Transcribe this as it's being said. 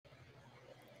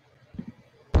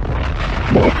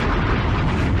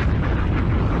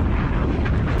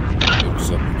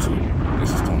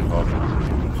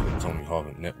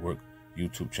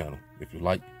YouTube channel. If you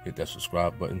like, hit that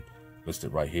subscribe button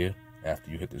listed right here.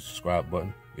 After you hit the subscribe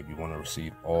button, if you want to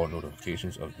receive all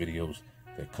notifications of videos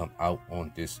that come out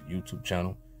on this YouTube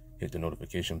channel, hit the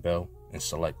notification bell and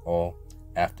select all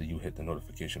after you hit the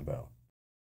notification bell.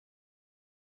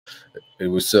 Hey,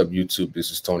 what's up, YouTube?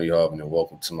 This is Tony Harvin, and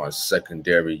welcome to my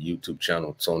secondary YouTube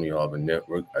channel, Tony Harvin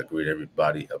Network. I greet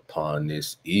everybody upon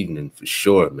this evening for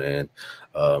sure, man.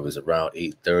 It was around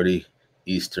 8:30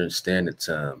 Eastern Standard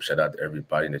Time. Shout out to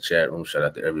everybody in the chat room. Shout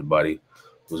out to everybody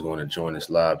who's going to join us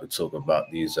live to talk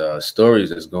about these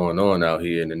stories that's going on out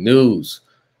here in the news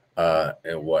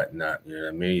and whatnot. You know what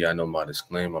I mean? Y'all know my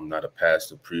disclaimer. I'm not a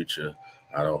pastor, preacher.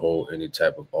 I don't hold any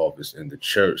type of office in the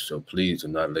church, so please do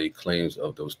not lay claims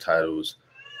of those titles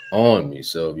on me.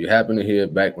 So if you happen to hear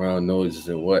background noises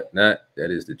and whatnot, that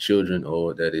is the children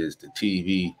or that is the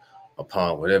TV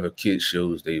upon whatever kid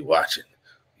shows they watching.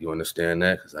 You understand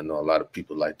that? Because I know a lot of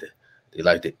people like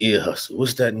to ear hustle.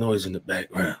 What's that noise in the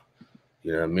background?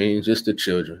 You know what I mean? Just the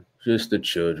children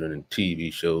and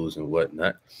TV shows and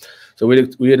whatnot. So we're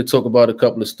here to talk about a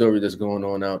couple of stories that's going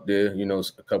on out there. You know,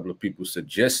 a couple of people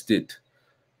suggested,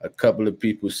 you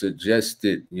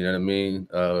know what I mean?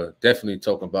 Definitely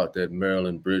talking about that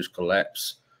Maryland bridge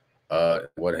collapse,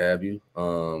 what have you.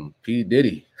 P.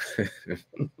 Diddy,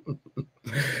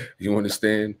 you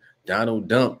understand? Donald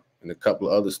Dump and a couple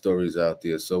of other stories out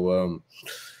there. So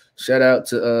shout out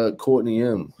to Courtney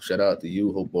M. Shout out to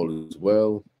you. Hope all is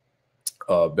well.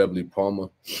 Beverly Palmer,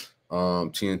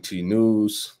 TNT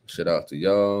News. Shout out to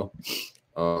y'all.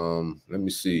 Let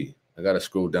me see. I got to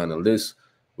scroll down the list.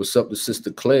 What's up to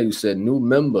Sister Claire? You said new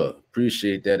member.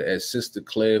 Appreciate that. As Sister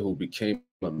Claire, who became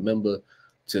a member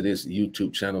to this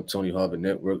YouTube channel, Tony Harvin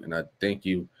Network. And I thank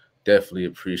you. Definitely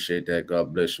appreciate that.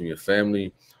 God bless you and your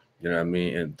family. You know what I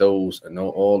mean? And those, I know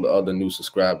all the other new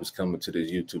subscribers coming to this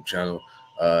YouTube channel.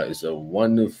 It's a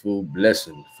wonderful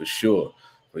blessing for sure.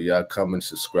 For y'all coming,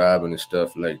 subscribing and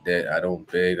stuff like that. I don't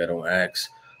beg, I don't ask,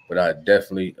 but I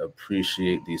definitely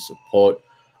appreciate the support.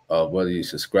 Whether you're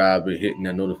subscribing, hitting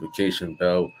that notification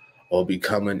bell, or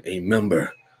becoming a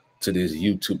member to this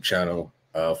YouTube channel,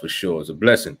 for sure. It's a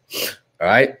blessing. All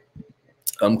right.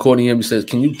 Courtney M says,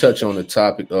 can you touch on the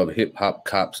topic of hip-hop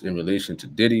cops in relation to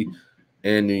Diddy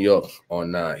and New York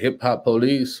on hip-hop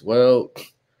police? Well,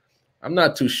 I'm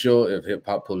not too sure if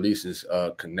hip-hop police is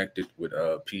connected with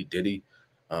P. Diddy.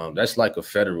 That's like a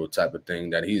federal type of thing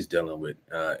that he's dealing with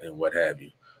and what have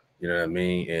you. You know what I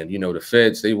mean? And you know, the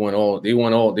feds, they want all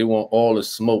the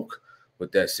smoke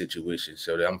with that situation.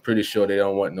 So I'm pretty sure they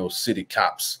don't want no city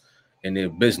cops in their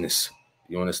business.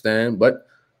 You understand? But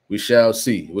we shall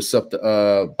see. What's up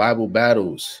to Bible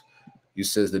Battles? You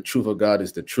says the truth of God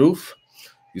is the truth.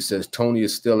 You says Tony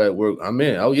is still at work. I'm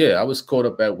in. Oh yeah, I was caught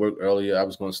up at work earlier. I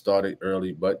was going to start it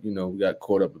early, but you know, we got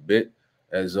caught up a bit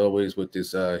as always with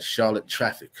this Charlotte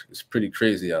traffic. It's pretty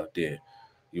crazy out there.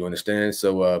 You understand?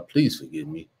 So please forgive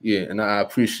me. Yeah, and I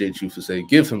appreciate you for saying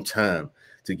give him time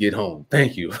to get home.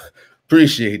 Thank you.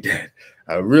 Appreciate that.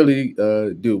 I really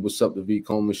do. What's up to V.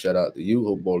 Coleman? Shout out to you.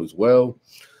 Hope all is well.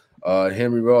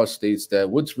 Henry Ross states that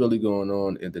what's really going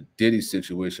on in the Diddy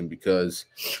situation, because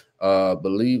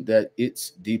believe that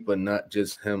it's deeper, not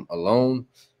just him alone,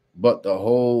 but the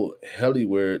whole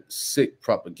Hollywood sick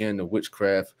propaganda,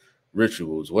 witchcraft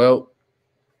rituals. Well,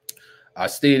 I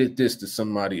stated this to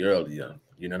somebody earlier.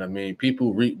 You know what I mean?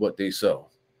 People reap what they sow.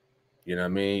 You know what I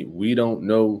mean? We don't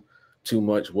know too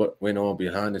much what went on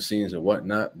behind the scenes and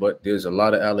whatnot, but there's a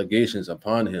lot of allegations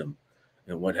upon him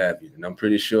and what have you. And I'm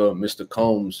pretty sure Mr.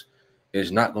 Combs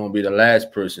is not going to be the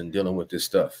last person dealing with this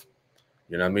stuff.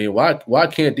 You know what I mean? Why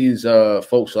can't these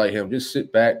folks like him just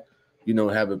sit back, you know,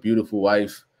 have a beautiful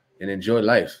wife and enjoy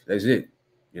life? That's it.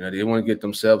 You know, they want to get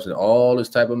themselves in all this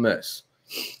type of mess.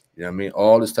 You know what I mean?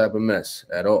 All this type of mess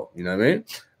at all. You know what I mean?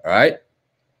 All right.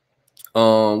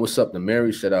 What's up to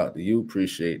Mary? Shout out to you.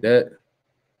 Appreciate that.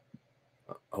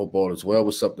 I hope all is well.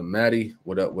 What's up to Maddie?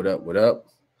 What up? What up? What up?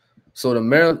 So the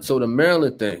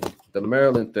Maryland thing.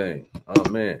 Oh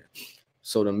man.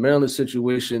 So the Maryland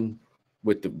situation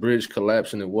with the bridge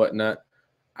collapsing and whatnot.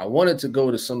 I wanted to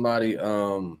go to somebody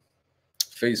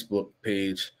Facebook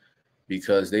page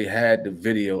because they had the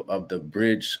video of the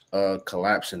bridge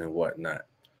collapsing and whatnot.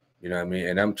 You know what I mean?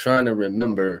 And I'm trying to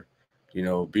remember, you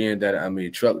know, being that I'm a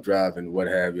truck driver and what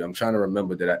have you, I'm trying to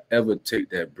remember that I ever take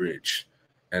that bridge.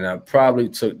 And I probably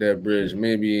took that bridge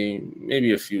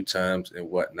maybe a few times and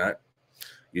whatnot,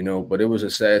 you know, but it was a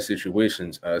sad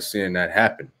situation seeing that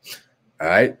happen. All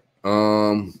right.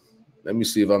 Let me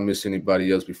see if I miss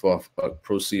anybody else before I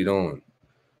proceed on.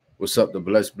 What's up to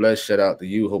Bless? Shout out to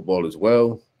you. Hope all is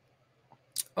well.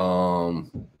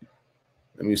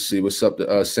 Let me see. What's up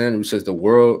to Sandra, who says the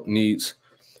world needs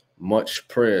much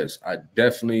prayers. I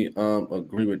definitely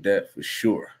agree with that for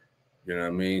sure. You know what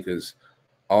I mean? Because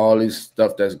all this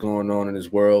stuff that's going on in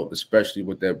this world, especially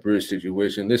with that bridge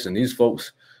situation. Listen, these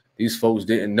folks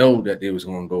didn't know that they was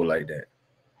going to go like that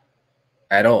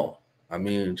at all. I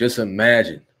mean, just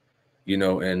imagine, you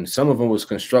know, and some of them was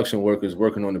construction workers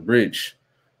working on the bridge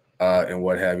and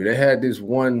what have you. They had this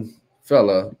one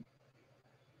fella.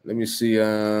 Let me see.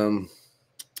 I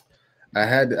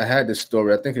had this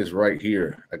story. I think it's right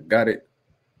here. I got it.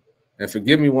 And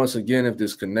forgive me once again if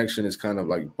this connection is kind of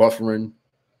like buffering.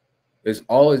 It's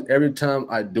always, every time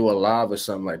I do a live or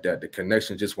something like that, the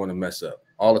connection just want to mess up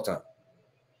all the time.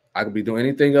 I could be doing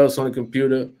anything else on the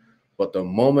computer, but the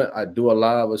moment I do a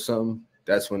live or something,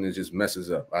 that's when it just messes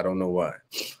up. I don't know why.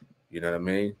 You know what I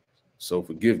mean? So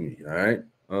forgive me. All right.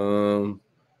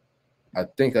 I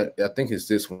think it's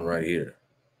this one right here.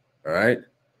 All right.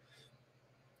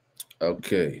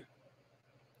 Okay.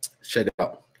 Check it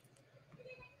out.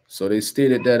 So they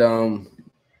stated that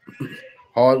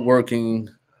hardworking,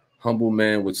 humble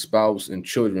man with spouse and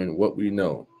children, what we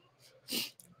know.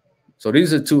 So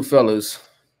these are two fellas,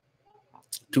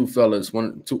 two of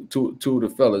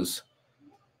the fellas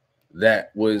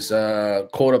that was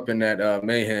caught up in that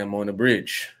mayhem on the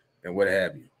bridge and what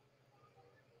have you.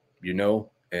 You know,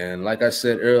 and like I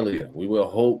said earlier, we will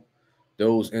hope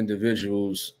those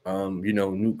individuals, you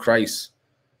know, knew Christ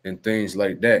and things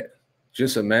like that.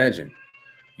 Just imagine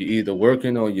you're either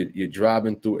working or you're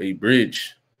driving through a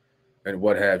bridge and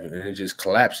what have you, and it just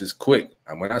collapses quick.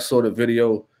 And when I saw the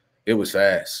video, it was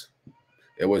fast.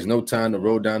 There was no time to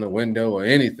roll down the window or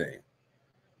anything.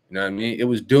 You know what I mean? It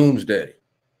was doomsday.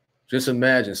 Just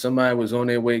imagine somebody was on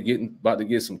their way about to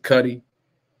get some cutty.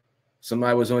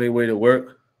 Somebody was on their way to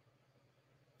work,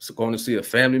 so going to see a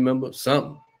family member,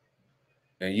 something,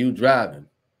 and you driving,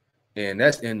 and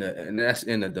that's in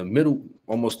the middle,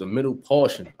 almost the middle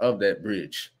portion of that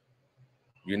bridge,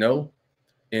 you know,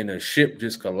 and a ship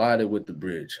just collided with the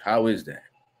bridge. How is that?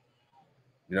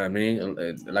 You know what I mean?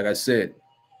 Like I said,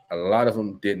 a lot of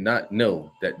them did not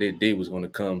know that their day was going to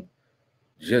come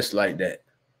just like that.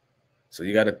 So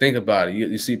you got to think about it.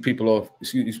 You see people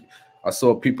I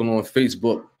saw people on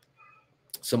Facebook.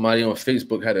 Somebody on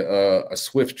Facebook had a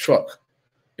swift truck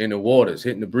in the waters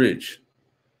hitting the bridge.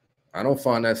 I don't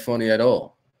find that funny at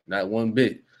all, not one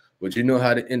bit. But you know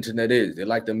how the internet is. They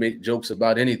like to make jokes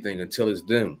about anything until it's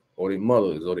them or their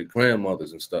mothers or their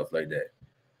grandmothers and stuff like that.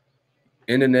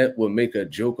 Internet will make a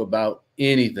joke about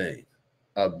anything.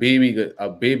 A baby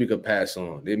could pass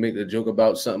on. They make a joke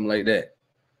about something like that.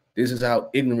 This is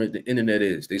how ignorant the internet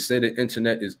is. They say the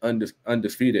internet is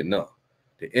undefeated. No,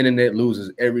 the internet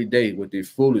loses every day with their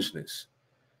foolishness.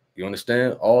 You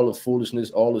understand? All the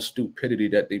foolishness, all the stupidity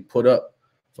that they put up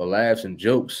for laughs and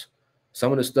jokes.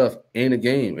 Some of the stuff ain't a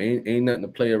game, ain't nothing to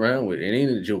play around with. It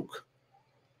ain't a joke.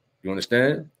 You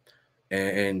understand?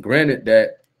 And granted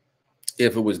that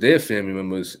if it was their family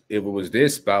members, if it was their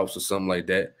spouse or something like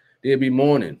that, they'd be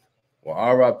mourning.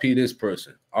 Well, RIP this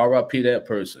person, RIP that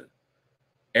person,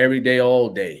 every day, all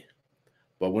day.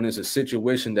 But when it's a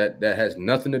situation that has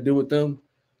nothing to do with them,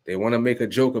 they want to make a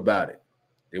joke about it.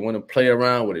 They want to play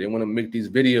around with it. They want to make these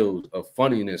videos of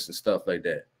funniness and stuff like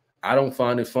that. I don't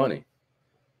find it funny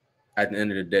at the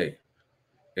end of the day.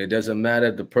 It doesn't matter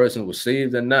if the person was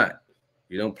saved or not.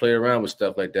 You don't play around with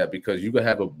stuff like that because you could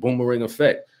have a boomerang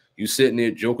effect. You sitting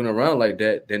there joking around like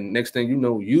that, then next thing you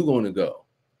know, you're going to go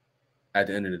at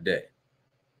the end of the day.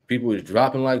 People is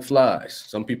dropping like flies.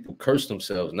 Some people curse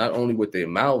themselves, not only with their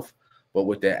mouth, but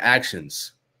with their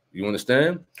actions. You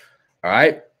understand? All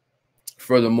right.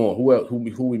 Furthermore,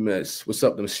 who we miss? What's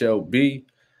up, Michelle B?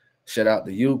 Shout out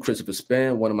to you, Christopher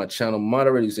Span, one of my channel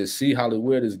moderators. Says, see,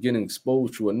 Hollywood is getting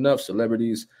exposed to enough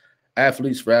celebrities,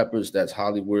 athletes, rappers. That's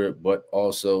Hollywood, but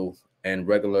also and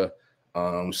regular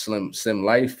sim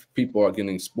life. People are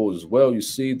getting exposed as well. You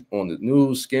see on the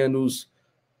news, scandals,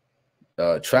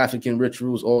 trafficking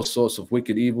rituals, all sorts of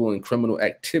wicked, evil, and criminal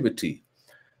activity,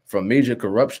 from major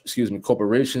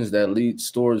corporations that lead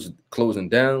stores closing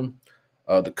down.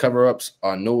 The cover-ups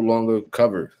are no longer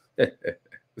covered.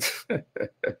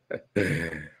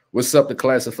 What's up to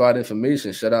classified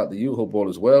information? Shout out to you. Hope all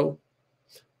is well.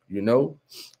 You know,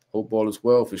 hope all is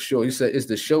well for sure. He said, is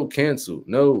the show canceled?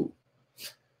 No,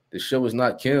 the show is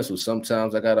not canceled.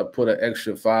 Sometimes I got to put an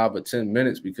extra 5 or 10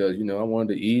 minutes because, you know, I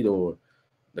wanted to eat, or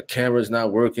the camera's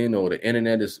not working, or the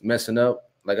internet is messing up.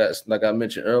 Like I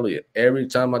mentioned earlier, every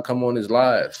time I come on this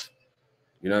live,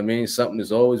 you know what I mean? Something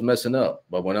is always messing up.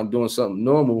 But when I'm doing something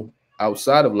normal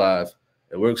outside of live,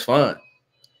 it works fine.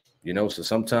 You know, so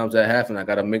sometimes that happens. I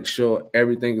got to make sure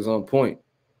everything is on point,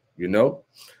 you know?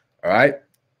 All right.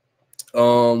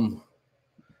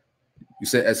 You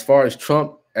said, as far as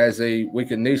Trump as a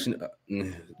wicked nation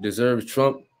deserves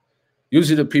Trump.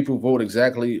 Usually the people vote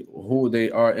exactly who they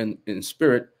are in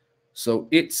spirit. So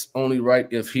it's only right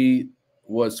if he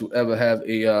was to ever have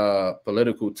a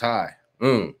political tie.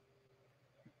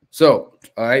 So,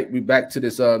 all right, we back to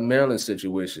this Maryland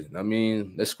situation. I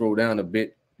mean, let's scroll down a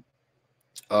bit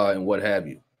and what have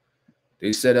you.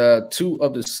 They said 2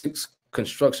 of the 6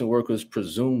 construction workers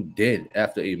presumed dead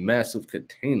after a massive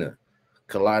container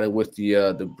collided with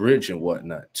the bridge and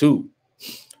whatnot. Two.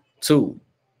 All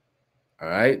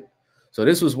right. So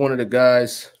this was one of the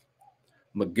guys.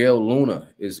 Miguel Luna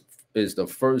is the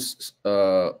first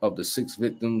of the 6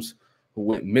 victims who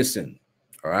went missing.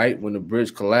 All right, when the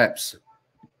bridge collapsed.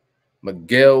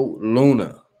 Miguel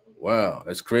Luna. Wow,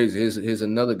 that's crazy. Here's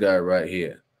another guy right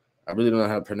here. I really don't know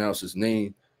how to pronounce his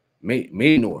name.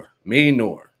 Maynor.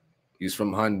 He's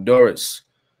from Honduras.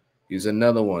 He's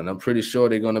another one. I'm pretty sure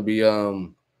they're gonna be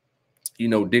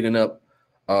digging up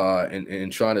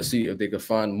and trying to see if they can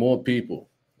find more people.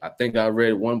 I think I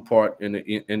read one part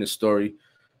in the story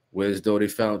where as though they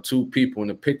found 2 people in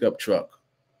a pickup truck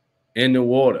in the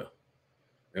water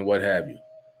and what have you.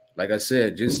 Like I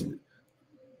said, just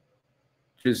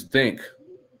think,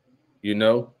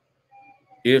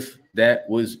 if that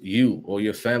was you or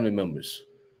your family members.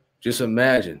 Just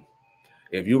imagine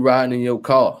if you're riding in your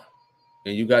car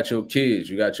and you got your kids,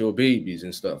 you got your babies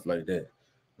and stuff like that.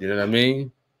 You know what I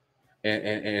mean?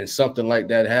 And something like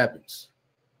that happens.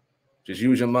 Just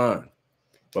use your mind.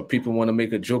 But people want to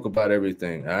make a joke about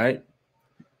everything. All right.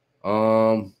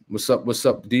 What's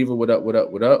up, Diva? What up?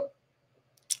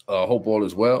 Hope all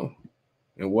is well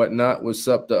and whatnot. What's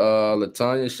up to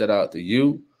Latanya? Shout out to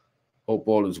you. Hope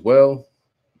all is well.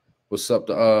 What's up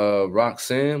to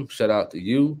Roxanne? Shout out to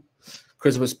you.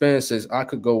 Christopher Span says, I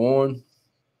could go on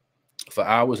for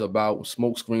hours about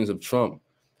smoke screens of Trump.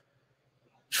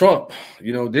 There are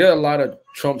a lot of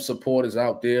Trump supporters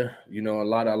out there, a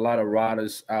lot of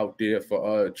riders out there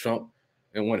for Trump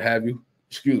and what have you.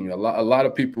 Excuse me. A lot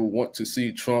of people want to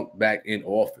see Trump back in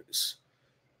office.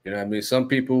 You know what I mean? Some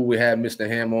people, we had Mr.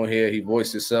 Ham on here. He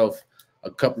voiced himself a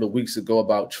couple of weeks ago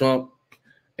about Trump.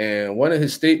 And one of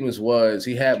his statements was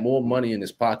he had more money in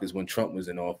his pockets when Trump was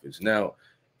in office. Now,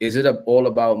 is it all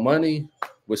about money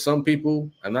with some people?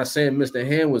 I'm not saying Mr.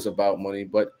 Ham was about money,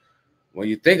 but when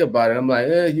you think about it, I'm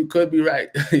like, you could be right.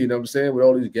 You know what I'm saying? With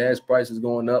all these gas prices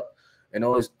going up and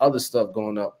all this other stuff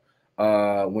going up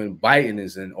when Biden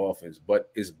is in office.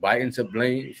 But is Biden to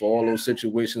blame for all those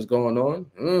situations going on?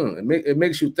 It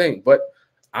makes you think. But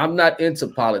I'm not into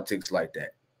politics like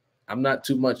that. I'm not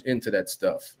too much into that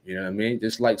stuff. You know what I mean?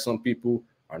 Just like some people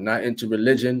are not into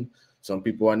religion. Some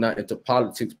people are not into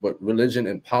politics. But religion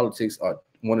and politics are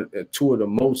 2 of the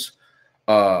most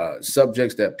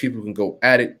subjects that people can go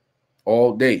at it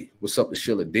all day. What's up to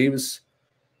Sheila Davis?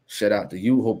 Shout out to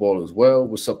you. Hope all is well.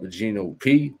 What's up to Gino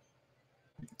P?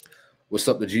 What's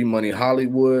up to G Money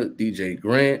Hollywood? DJ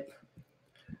Grant.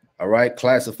 All right.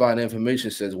 Classified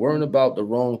information says, worrying about the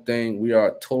wrong thing. We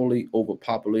are totally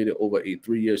overpopulated over a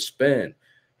 3-year span.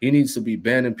 He needs to be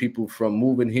banning people from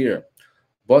moving here.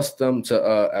 Bust them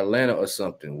to Atlanta or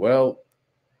something. Well,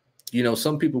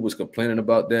 some people was complaining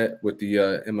about that with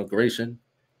the immigration.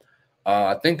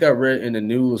 I think I read in the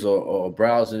news or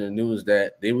browsing the news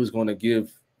that they was going to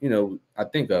give, I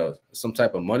think some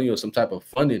type of money or some type of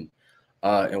funding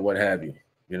and what have you.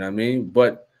 You know what I mean?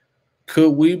 But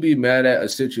could we be mad at a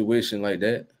situation like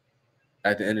that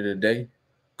at the end of the day?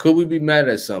 Could we be mad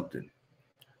at something?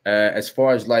 As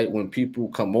far as like when people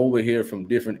come over here from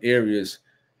different areas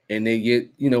and they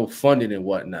get, funded and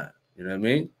whatnot. You know what I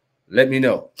mean? Let me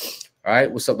know. All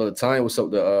right. What's up at the time? What's up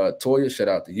to Toya? Shout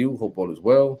out to you. Hope all is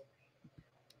well.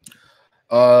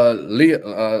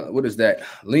 What is that?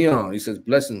 Leon, he says,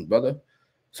 blessings, brother.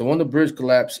 So on the bridge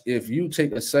collapse, if you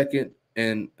take a second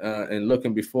and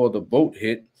looking before the boat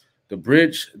hit the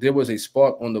bridge, there was a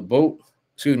spark on the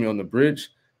bridge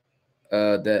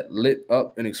that lit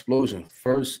up an explosion.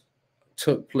 First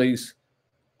took place,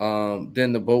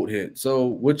 then the boat hit. So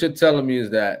what you're telling me is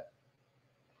that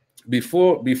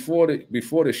before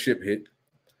the ship hit,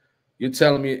 you're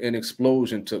telling me an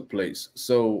explosion took place.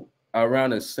 So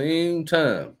around the same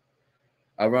time,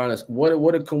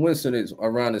 what a coincidence,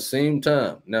 around the same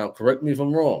time. Now, correct me if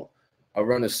I'm wrong.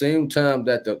 Around the same time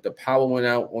that the power went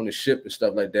out on the ship and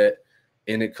stuff like that,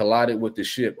 and it collided with the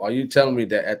ship. Are you telling me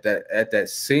that at that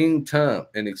same time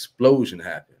an explosion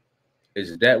happened?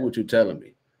 Is that what you're telling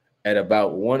me? At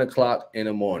about 1 o'clock in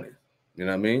the morning. You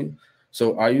know what I mean?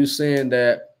 So are you saying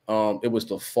that it was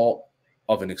the fault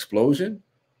of an explosion?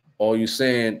 Or are you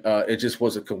saying it just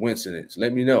was a coincidence?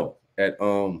 Let me know at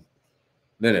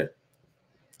Leonard.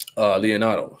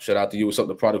 Leonardo, shout out to you. What's up,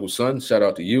 the prodigal son? Shout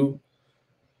out to you.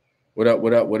 What up?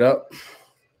 What up? What up?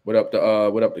 What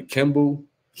up to Kimball?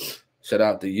 Shout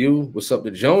out to you. What's up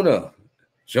to Jonah?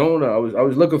 Jonah, I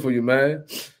was looking for you, man.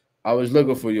 I was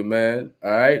looking for you, man.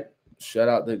 All right. Shout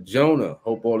out to Jonah.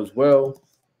 Hope all is well.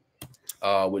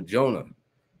 With Jonah.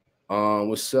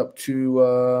 What's up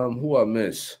to who I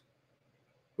miss?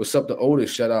 What's up to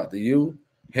Otis? Shout out to you.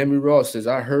 Henry Ross says,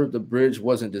 I heard the bridge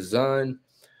wasn't designed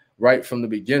right from the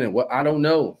beginning. Well, I don't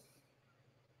know.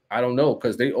 I don't know,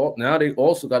 because they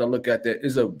also got to look at that.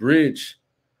 Is a bridge,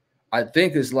 I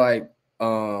think it's like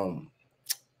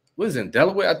what is it, in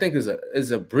Delaware? I think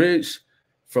is a bridge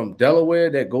from Delaware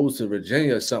that goes to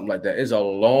Virginia or something like that. It's a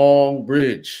long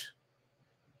bridge.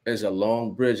 It's a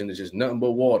long bridge, and it's just nothing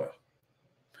but water.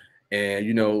 And,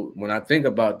 you know, when I think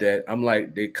about that, I'm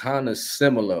like, they kind of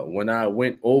similar when I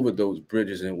went over those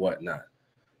bridges and whatnot.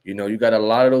 You know, you got a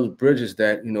lot of those bridges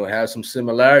that, you know, have some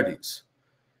similarities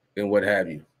and what have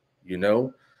you, you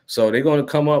know. So they're going to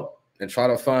come up and try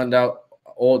to find out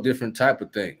all different type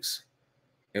of things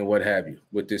and what have you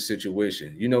with this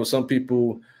situation. You know, some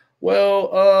people,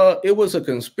 well, it was a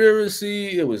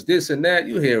conspiracy. It was this and that.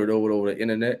 You hear it over the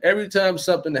internet. Every time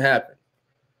something happened,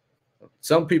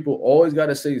 some people always got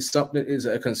to say something is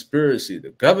a conspiracy.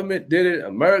 The government did it.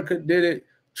 America did it.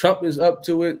 Trump is up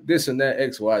to it. This and that,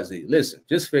 X, Y, Z. Listen,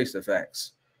 just face the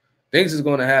facts. Things is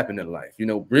going to happen in life. You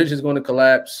know, bridges is going to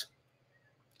collapse.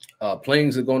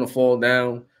 Planes are going to fall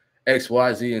down, X,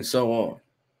 Y, Z, and so on.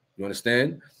 You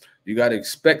understand? You got to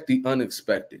expect the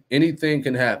unexpected. Anything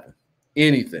can happen.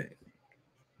 Anything.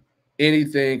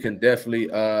 Anything can definitely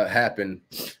happen,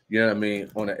 you know what I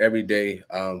mean, on an everyday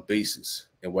basis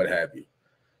and what have you.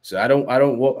 So I don't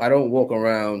walk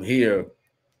around here.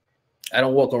 I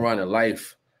don't walk around in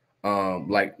life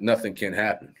like nothing can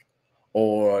happen,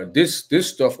 or this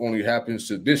stuff only happens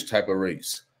to this type of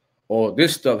race, or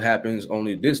this stuff happens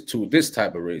only to this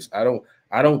type of race. I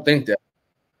don't think that.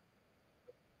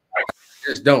 I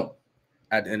just don't.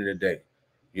 At the end of the day,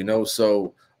 you know.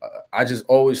 So I just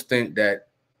always think that,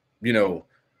 you know,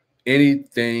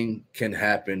 anything can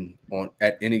happen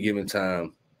at any given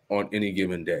time on any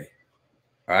given day.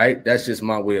 All right, that's just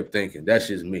my way of thinking. That's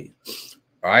just me.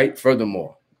 All right.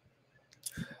 Furthermore,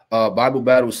 Bible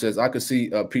Battle says I could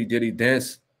see P. Diddy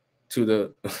dance to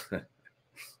the.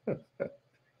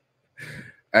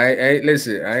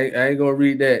 Listen. I ain't gonna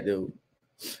read that, dude.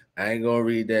 I ain't gonna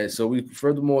read that. So we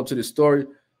furthermore to the story.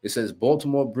 It says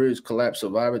Baltimore bridge collapse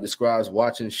survivor describes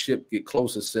watching ship get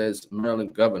closer, says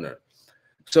Maryland governor.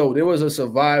 So there was a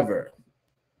survivor.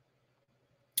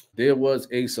 There was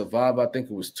a survivor. I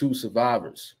think it was 2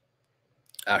 survivors.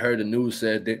 I heard the news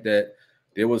said that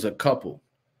there was a couple.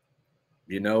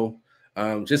 You know,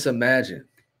 just imagine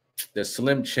the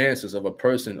slim chances of a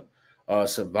person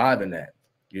surviving that.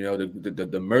 You know,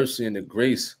 the mercy and the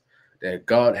grace that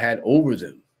God had over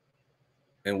them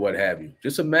and what have you.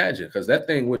 Just imagine, because that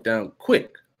thing went down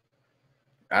quick.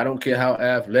 I don't care how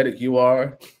athletic you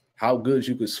are, how good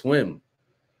you could swim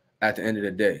at the end of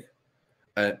the day.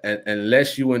 And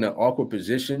unless you're in an awkward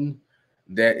position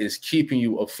that is keeping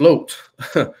you afloat,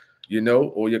 you know,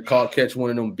 or your car catch one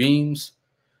of them beams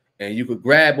and you could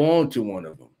grab onto one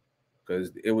of them.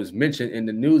 Because it was mentioned in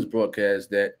the news broadcast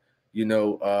that, you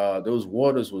know, those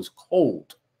waters was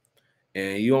cold.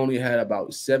 And you only had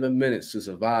about 7 minutes to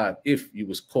survive if you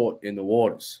was caught in the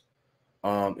waters,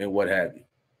 and what have you,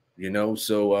 you know.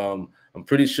 So I'm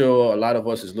pretty sure a lot of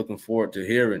us is looking forward to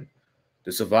hearing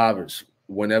the survivors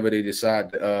whenever they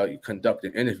decide to conduct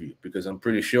an interview, because I'm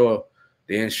pretty sure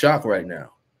they're in shock right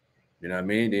now. You know what I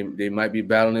mean? They might be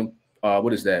battling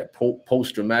what is that,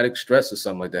 post-traumatic stress or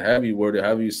something like that. However you word it,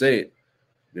 however you say it.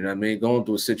 You know what I mean? Going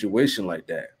through a situation like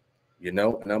that, you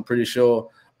know, and I'm pretty sure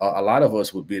a lot of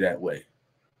us would be that way,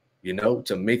 you know,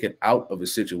 to make it out of a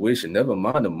situation. Never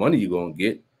mind the money you're going to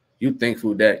get. You're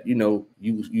thankful that, you know,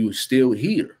 you still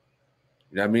here.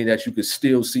 You know what I mean? That you could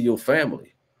still see your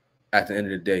family at the end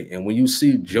of the day. And when you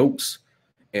see jokes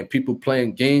and people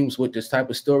playing games with this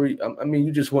type of story, I mean,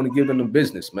 you just want to give them the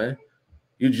business, man.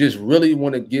 You just really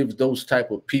want to give those type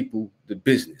of people the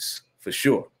business for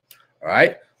sure. All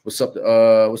right. What's up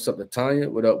to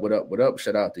Tanya? What up? What up? What up?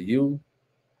 Shout out to you.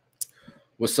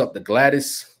 What's up to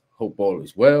Gladys? Hope all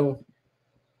is well.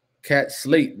 Cat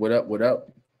Slate, what up? What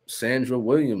up? Sandra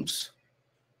Williams,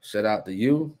 shout out to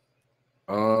you.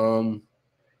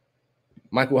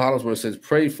 Michael Hollingsworth says,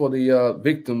 pray for the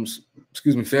victims,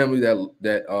 family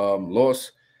that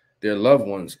lost their loved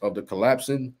ones of the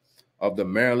collapsing of the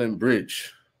Maryland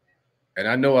Bridge. And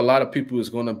I know a lot of people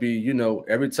is going to be, you know,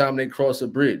 every time they cross a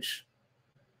bridge,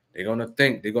 they're going to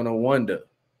think, they're going to wonder,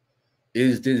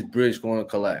 is this bridge going to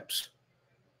collapse?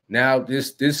 Now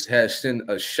this has sent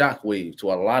a shockwave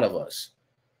to a lot of us.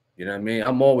 You know what I mean?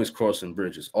 I'm always crossing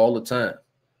bridges all the time.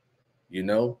 You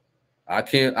know, I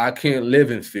can't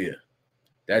live in fear.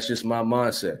 That's just my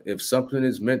mindset. If something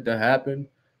is meant to happen,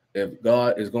 if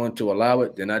God is going to allow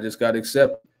it, then I just got to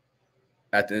accept it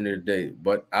at the end of the day.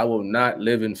 But I will not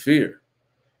live in fear.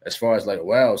 As far as like,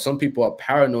 wow, some people are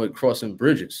paranoid crossing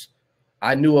bridges.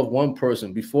 I knew of one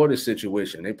person before this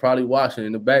situation. They probably watching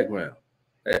in the background.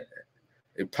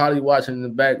 They probably watching in the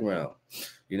background.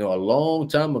 You know, a long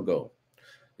time ago,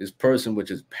 this person was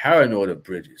just paranoid of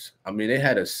bridges. I mean, they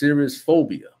had a serious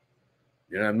phobia.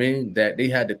 You know what I mean? That they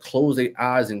had to close their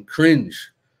eyes and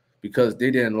cringe because they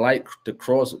didn't like to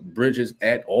cross bridges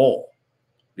at all.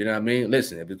 You know what I mean?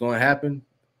 Listen, if it's going to happen,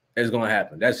 it's going to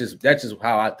happen. That's just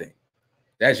how I think.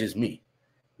 That's just me.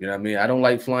 You know what I mean? I don't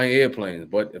like flying airplanes,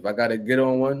 but if I got to get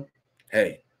on one,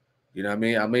 hey, you know what I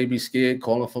mean? I may be scared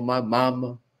calling for my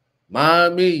mama.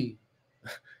 Mommy,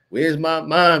 where's my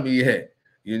mommy at?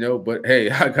 You know, but hey,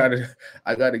 I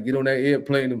gotta get on that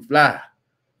airplane and fly,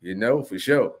 you know, for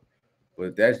sure.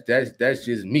 But that's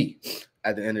just me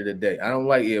at the end of the day. I don't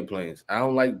like airplanes. I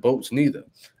don't like boats neither.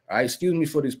 All right, excuse me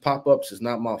for these pop-ups. It's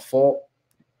not my fault.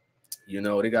 You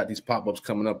know, they got these pop-ups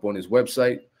coming up on his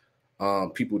website,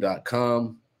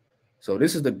 people.com. So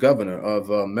this is the governor of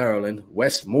Maryland,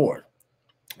 Wes Moore.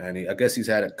 And I guess he's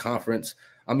had a conference.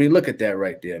 I mean, look at that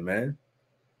right there, man.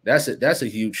 That's a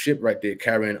huge ship right there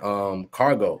carrying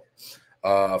cargo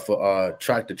for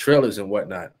tractor trailers and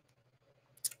whatnot.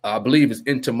 I believe it's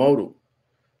intermodal.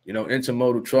 You know,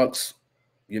 intermodal trucks.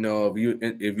 You know,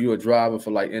 if you're a driver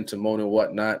for like intermodal and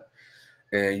whatnot,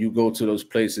 and you go to those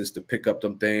places to pick up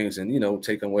them things and, you know,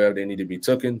 take them wherever they need to be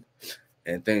taken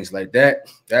and things like that,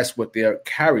 that's what they're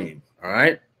carrying. All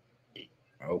right.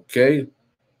 Okay.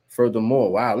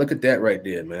 Furthermore, wow, look at that right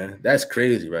there, man. That's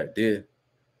crazy right there.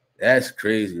 That's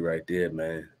crazy right there,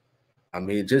 man. I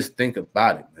mean, just think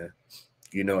about it, man.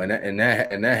 You know, and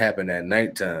that happened at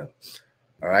nighttime.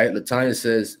 All right. Latanya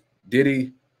says,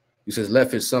 Diddy, he says,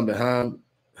 left his son behind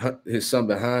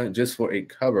just for a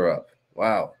cover-up.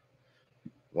 Wow.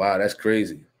 Wow, that's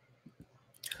crazy.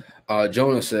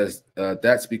 Jonah says,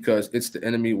 that's because it's the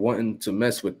enemy wanting to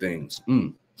mess with things.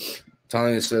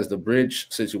 Tanya says the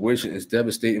bridge situation is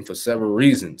devastating for several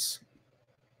reasons.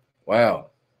 Wow.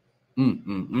 He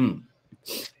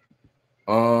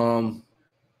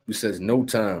says no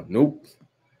time. Nope.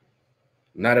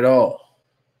 Not at all.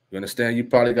 You understand? You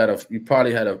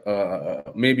probably had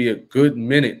maybe a good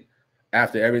minute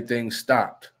after everything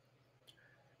stopped.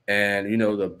 And you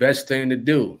know, the best thing to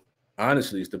do,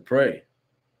 honestly, is to pray.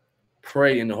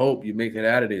 Pray and hope you make it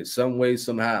out of there some way,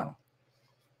 somehow.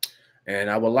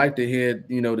 And I would like to hear,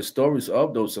 you know, the stories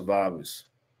of those survivors.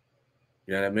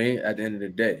 You know what I mean? At the end of the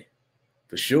day,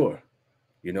 for sure.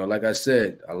 You know, like I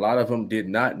said, a lot of them did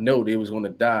not know they was going to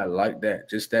die like that,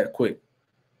 just that quick,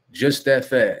 just that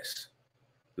fast.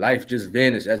 Life just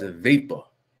vanished as a vapor.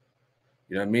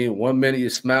 You know what I mean? 1 minute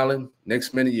you're smiling,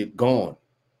 next minute you're gone.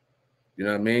 You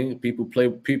know what I mean? People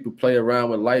play around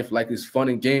with life like it's fun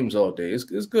and games all day. It's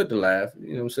good to laugh. You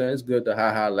know what I'm saying? It's good to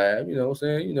laugh. You know what I'm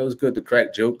saying? You know, it's good to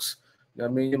crack jokes. You know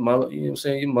what I mean? Your mother, you know what I'm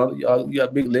saying? Your mother, you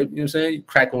got big lip. You know what I'm saying? You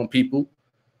crack on people.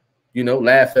 You know,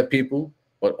 laugh at people.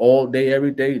 But all day,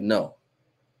 every day, no.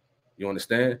 You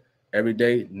understand? Every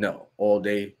day, no. All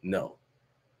day, no.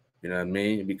 You know what I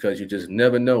mean? Because you just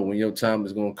never know when your time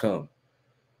is going to come.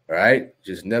 All right?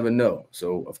 Just never know.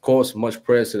 So, of course, much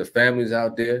prayers to the families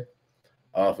out there.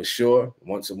 For sure.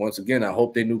 Once again, I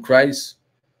hope they knew Christ.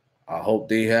 I hope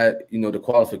they had, you know, the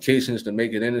qualifications to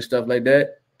make it in and stuff like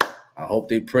that. I hope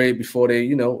they prayed before they,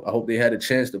 you know, I hope they had a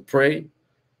chance to pray.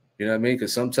 You know what I mean?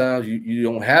 Because sometimes you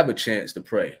don't have a chance to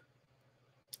pray.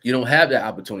 You don't have that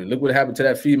opportunity. Look what happened to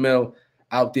that female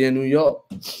out there in New York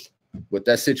with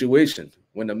that situation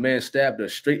when the man stabbed her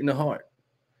straight in the heart.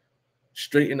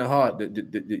 Straight in the heart.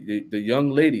 The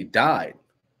young lady died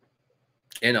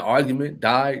in an argument,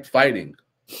 died fighting.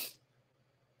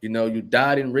 You know, you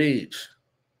died in rage,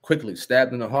 quickly,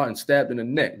 stabbed in the heart and stabbed in the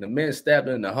neck. The man stabbed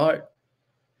her in the heart,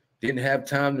 didn't have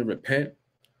time to repent.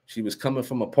 She was coming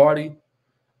from a party.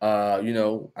 You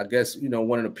know, I guess, you know,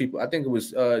 one of the people, I think it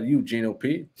was you, Gino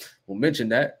P, who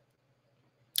mentioned that.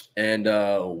 And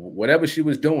whatever she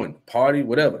was doing, party,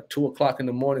 whatever, 2 o'clock in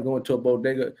the morning, going to a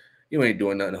bodega, you ain't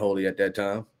doing nothing holy at that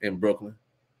time in Brooklyn.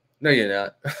 No, you're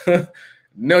not.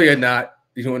 No, you're not.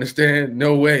 You understand?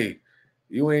 No way.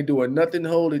 You ain't doing nothing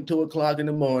holy 2 o'clock in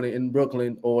the morning in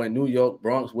Brooklyn or in New York,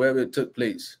 Bronx, wherever it took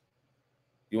place.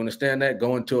 You understand that?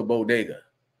 Going to a bodega.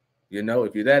 You know,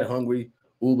 if you're that hungry,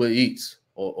 Uber Eats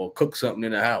or cook something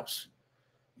in the house.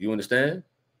 You understand?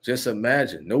 Just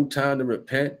imagine. No time to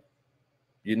repent.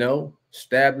 you know,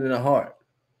 stabbed in the heart.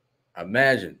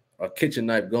 Imagine a kitchen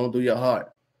knife going through your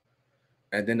heart,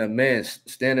 and then a man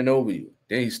standing over you.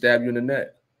 Then he stabbed you in the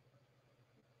neck.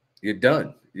 You're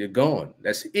done. You're gone.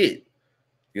 That's it.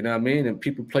 You know what I mean? And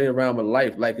people play around with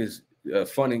life like it's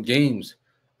fun and games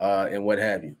and what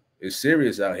have you. It's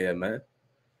serious out here, man.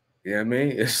 You know what I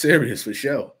mean? It's serious for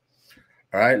sure.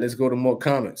 All right, let's go to more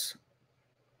comments.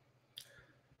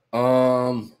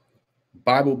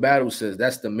 Bible Battle says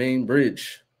that's the main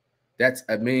bridge. That's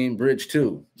a main bridge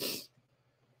too.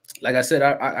 Like I said,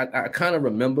 I kind of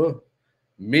remember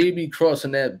maybe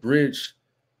crossing that bridge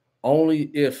only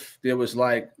if there was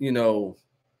like,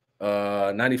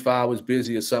 95 was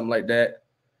busy or something like that,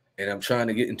 and I'm trying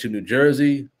to get into New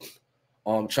Jersey,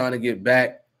 or I'm trying to get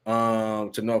back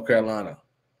to North Carolina.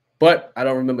 But I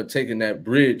don't remember taking that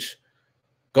bridge,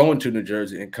 going to New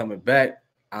Jersey and coming back.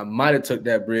 I might have took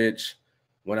that bridge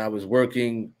when I was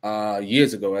working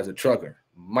years ago as a trucker.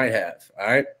 Might have. All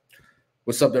right.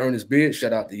 What's up to Ernest Beard?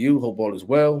 Shout out to you. Hope all is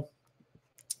well.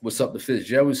 What's up to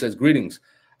Fitzgerald? Says greetings.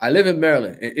 I live in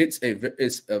Maryland, and it's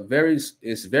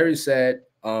very sad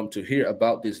to hear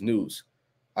about this news.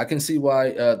 I can see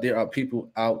why there are people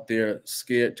out there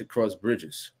scared to cross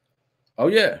bridges. Oh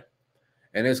yeah,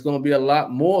 and there's going to be a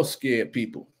lot more scared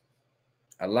people.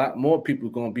 A lot more people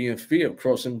going to be in fear of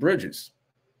crossing bridges.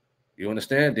 You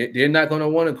understand? They're not going to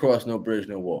want to cross no bridge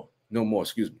no more.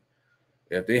 Excuse me.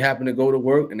 If they happen to go to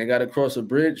work and they got to cross a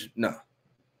bridge, nah,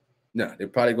 they're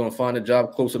probably going to find a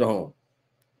job closer to home,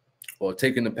 or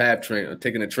taking the PATH train, or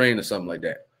taking a train or something like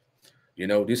that. You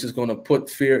know, this is going to put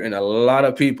fear in a lot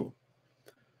of people.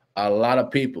 A lot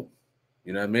of people.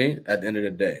 You know what I mean? At the end of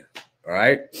the day. All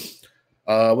right.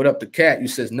 What up, the cat? You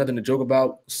says nothing to joke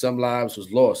about. Some lives was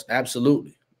lost.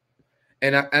 Absolutely.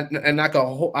 And I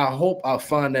hope I'll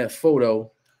find that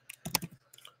photo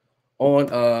on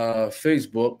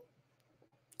Facebook,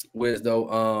 where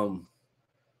though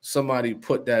somebody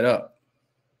put that up.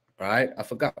 All right. I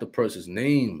forgot the person's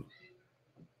name.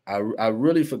 I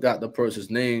really forgot the person's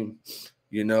name.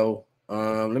 You know.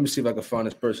 Let me see if I can find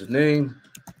this person's name.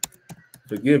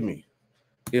 Forgive me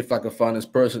if I can find this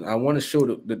person. I want to show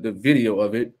the video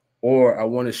of it, or I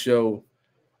want to show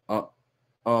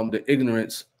the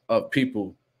ignorance of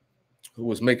people who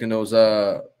was making those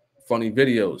funny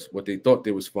videos, what they thought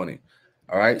they was funny.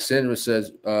 All right. Sandra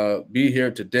says, be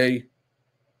here today,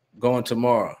 going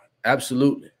tomorrow.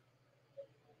 Absolutely.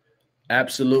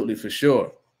 Absolutely, for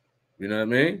sure. You know what I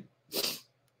mean?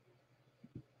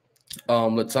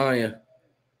 Latanya,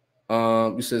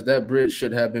 he says that bridge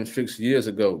should have been fixed years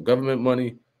ago. Government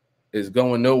money is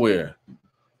going nowhere,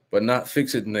 but not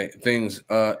fixing things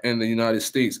in the United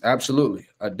States. Absolutely.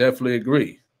 I definitely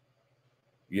agree.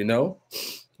 You know,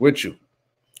 with you.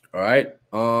 All right.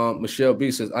 Michelle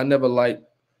B says, I never like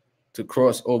to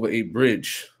cross over a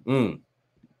bridge.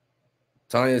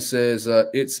 Tanya says,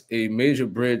 it's a major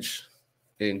bridge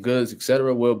and goods,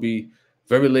 etc., will be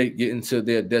very late getting to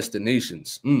their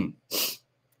destinations.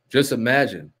 Just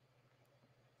imagine.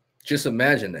 Just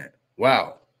imagine that.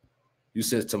 Wow. You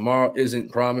says tomorrow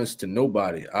isn't promised to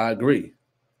nobody. I agree.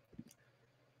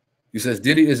 He says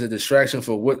Diddy is a distraction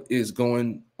for what is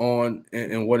going on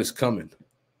and what is coming.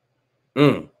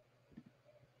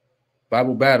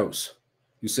 Bible battles.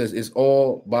 He says it's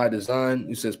all by design.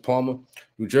 He says Palmer,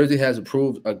 New Jersey has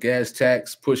approved a gas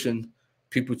tax pushing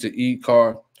people to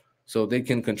e-car so they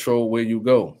can control where you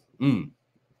go.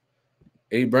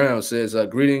 A. Brown says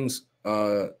greetings.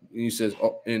 He says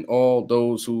in all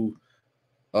those who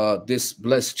in this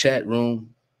blessed chat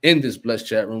room,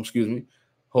 excuse me,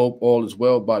 hope all is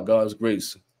well by God's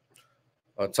grace.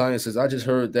 Tanya says, I just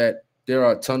heard that there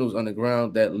are tunnels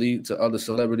underground that lead to other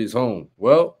celebrities' home.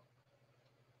 Well,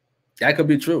 that could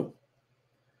be true.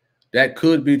 That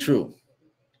could be true.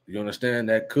 You understand?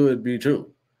 That could be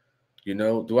true. You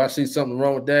know, do I see something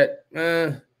wrong with that?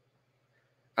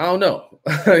 I don't know.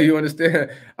 You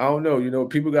understand? I don't know. You know,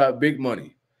 people got big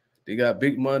money. They got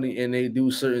big money and they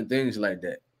do certain things like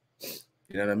that.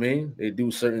 You know what I mean? They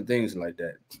do certain things like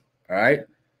that. All right.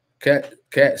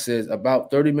 Cat says,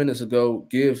 about 30 minutes ago,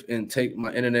 give and take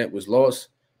my internet was lost.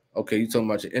 Okay, you talking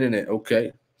about your internet.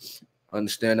 Okay.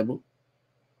 Understandable.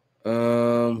 He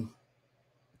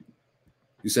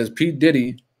says P.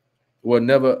 Diddy will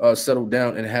never settle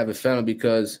down and have a family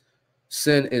because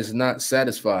sin is not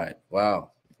satisfied.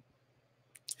 Wow.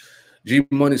 G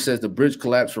Money says the bridge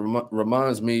collapse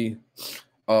reminds me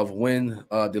of when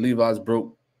the levees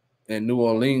broke in New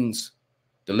Orleans.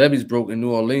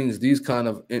 These kind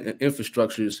of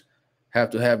infrastructures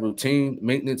have to have routine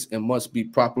maintenance and must be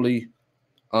properly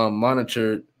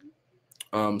monitored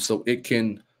so it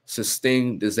can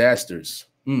sustain disasters.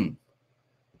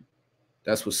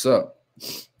 That's what's up.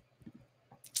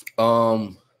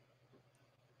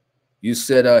 You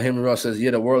said Henry Ross says,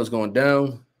 yeah, the world is going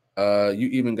down. You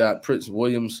even got Prince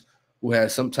Williams, who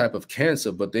has some type of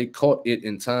cancer, but they caught it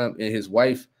in time, and his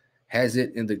wife has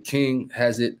it, and the king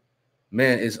has it.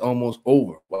 Man, it's almost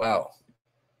over. Wow.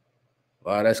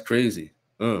 Wow, that's crazy.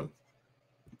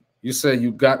 You said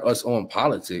you got us on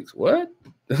politics. What?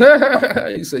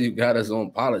 You said you got us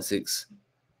on politics.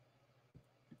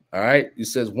 All right. You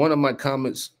says one of my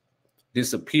comments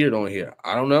disappeared on here.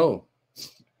 I don't know.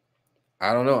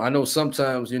 I don't know. I know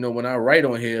sometimes, you know, when I write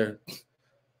on here,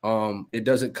 it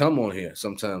doesn't come on here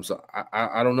sometimes. So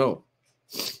I don't know.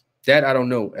 That I don't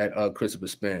know at Christopher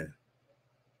Span.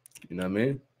 You know what I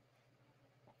mean?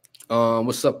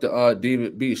 What's up to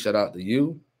David B? Shout out to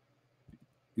you.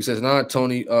 He says, nah,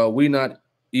 Tony, we not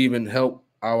even help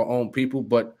our own people,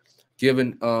 but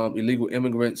giving illegal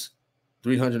immigrants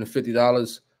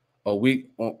 $350 a week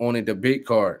on a debate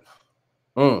card.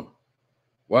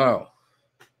 Wow.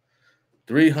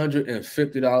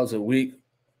 $350 a week.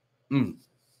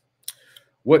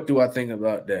 What do I think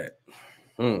about that?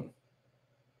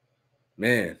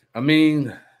 Man, I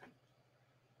mean,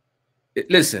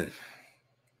 listen,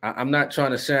 I'm not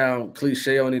trying to sound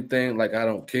cliche or anything, like I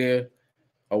don't care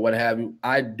or what have you.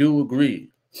 I do agree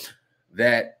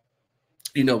that,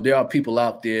 you know, there are people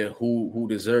out there who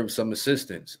deserve some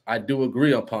assistance. I do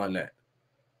agree upon that.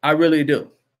 I really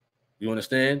do. You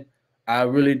understand? I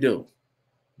really do.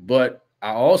 But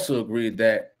I also agree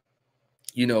that,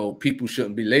 you know, people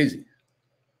shouldn't be lazy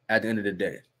at the end of the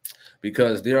day,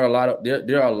 because there are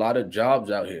a lot of jobs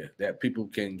out here that people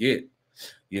can get.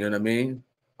 You know what I mean?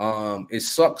 It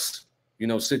sucks, you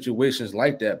know, situations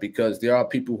like that, because there are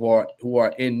people who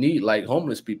are in need, like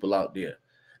homeless people out there.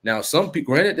 Now,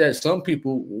 granted that some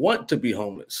people want to be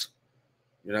homeless.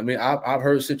 You know what I mean? I've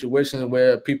heard situations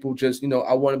where people just, you know,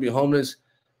 I want to be homeless.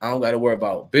 I don't got to worry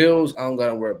about bills. I don't got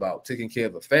to worry about taking care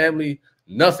of a family.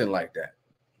 Nothing like that.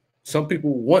 Some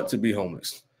people want to be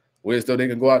homeless, whereas though they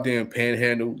can go out there and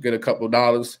panhandle, get a couple of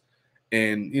dollars,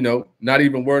 and, you know, not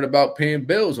even worried about paying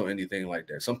bills or anything like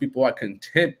that. Some people are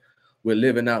content with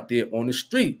living out there on the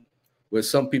street, where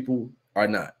some people are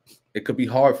not. It could be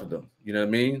hard for them. You know what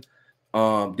I mean?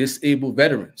 Disabled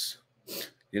veterans.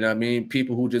 You know what I mean?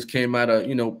 People who just came out of,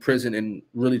 you know, prison and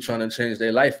really trying to change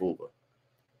their life over.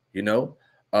 You know,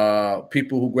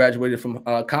 people who graduated from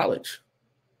college.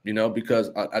 You know,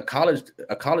 because a college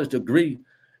degree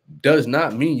does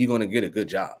not mean you're going to get a good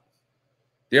job.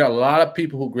 There are a lot of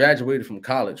people who graduated from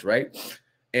college, right?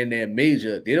 And their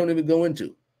major, they don't even go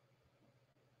into.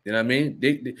 You know what I mean?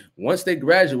 They once they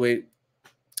graduate,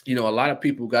 you know, a lot of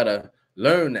people got to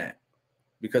learn that,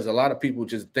 because a lot of people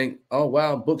just think, oh,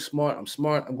 wow, I'm book smart. I'm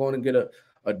smart. I'm going to get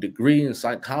a degree in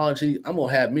psychology. I'm going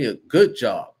to have me a good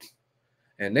job.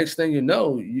 And next thing you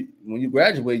know, when you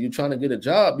graduate, you're trying to get a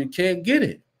job. You can't get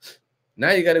it.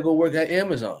 Now you got to go work at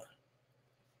Amazon.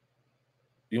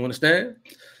 You understand?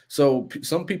 So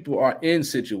some people are in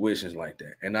situations like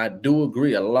that. And I do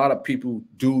agree. A lot of people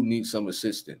do need some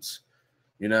assistance.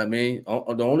 You know what I mean?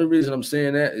 The only reason I'm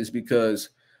saying that is because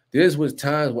there was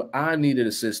times where I needed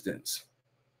assistance.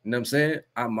 You know what I'm saying?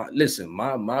 Listen,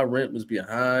 my rent was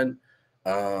behind.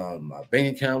 My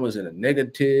bank account was in a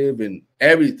negative and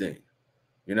everything.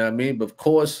 You know what I mean? But of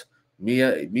course,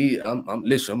 listen,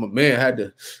 I'm a man.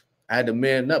 I had to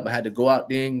man up. I had to go out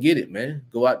there and get it, man.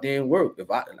 Go out there and work. If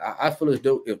I feel as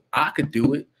though if I could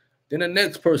do it, then the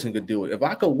next person could do it. If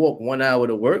I could walk 1 hour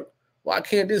to work, why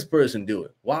can't this person do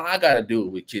it? Why I gotta do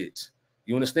it with kids?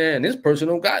 You understand? This person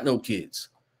don't got no kids.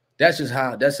 That's just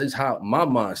how my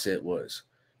mindset was.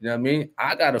 You know what I mean?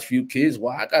 I got a few kids.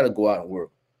 Why I gotta go out and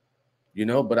work? You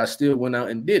know, but I still went out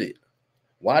and did it.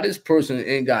 Why this person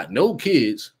ain't got no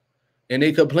kids and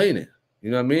they complaining?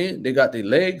 You know what I mean? They got their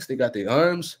legs, they got their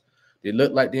arms. They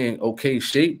look like they're in okay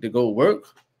shape to go work,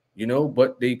 you know,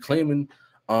 but they claiming,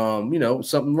 you know,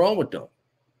 something wrong with them.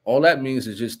 All that means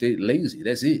is just they lazy.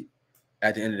 That's it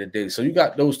at the end of the day. So you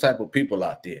got those type of people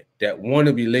out there that want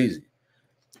to be lazy,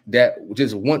 that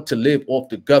just want to live off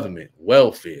the government,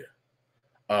 welfare,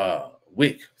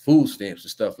 WIC, food stamps and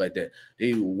stuff like that.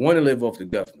 They want to live off the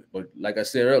government. But like I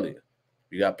said earlier,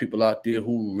 you got people out there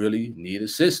who really need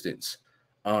assistance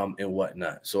and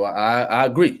whatnot. So I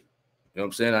agree. You know what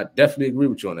I'm saying? I definitely agree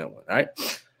with you on that one. All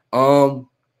right.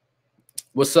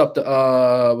 What's up to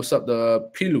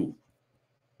Pilu?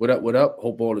 What up? What up?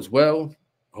 Hope all is well.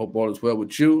 Hope all is well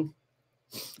with you.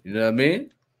 You know what I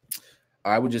mean?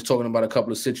 All right, we're just talking about a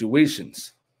couple of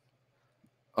situations.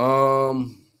 Let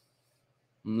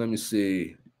me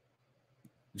see.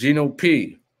 Gino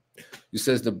P. He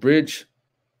says the bridge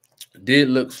did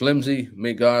look flimsy.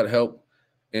 May God help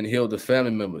and heal the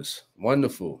family members.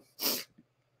 Wonderful.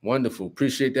 Wonderful.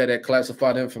 Appreciate that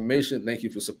classified information. Thank you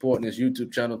for supporting this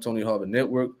YouTube channel, Tony Harvin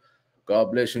Network.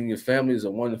 God bless you and your family. It's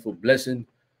a wonderful blessing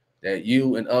that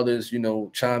you and others,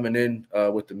 chiming in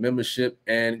with the membership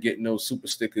and getting those super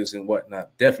stickers and whatnot.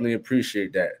 Definitely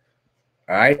appreciate that.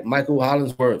 All right. Michael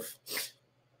Hollingsworth.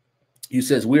 He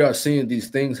says, we are seeing these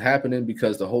things happening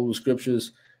because the Holy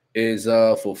Scriptures is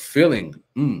fulfilling.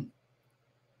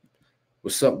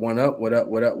 What's up? One up. What up?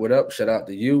 What up? What up? Shout out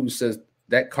to you. He says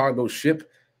that cargo ship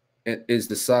is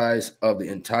the size of the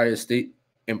entire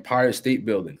Empire State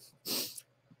Building.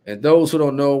 And those who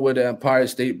don't know where the Empire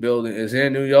State Building is,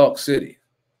 in New York City.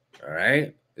 All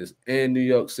right. It's in New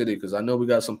York City, because I know we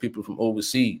got some people from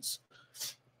overseas.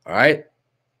 All right.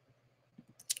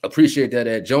 Appreciate that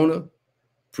at Jonah.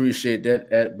 Appreciate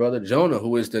that at Brother Jonah,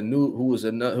 who is a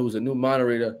new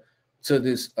moderator to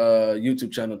this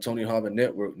YouTube channel, Tony Harvin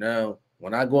Network. Now,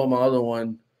 when Lord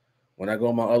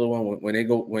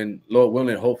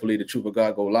willing, hopefully the Truth of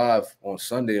God go live on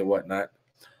Sunday or whatnot,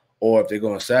 or if they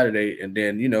go on Saturday, and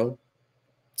then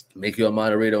make you a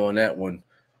moderator on that one,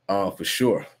 for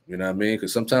sure. You know what I mean?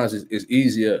 Because sometimes it's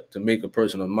easier to make a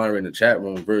person a moderator in the chat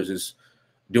room versus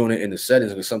doing it in the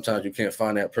settings, because sometimes you can't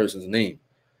find that person's name.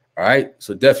 All right,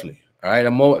 so definitely. All right,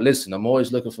 I'm always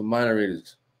looking for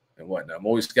moderators and whatnot. I'm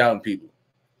always scouting people.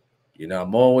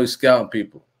 I'm always scouting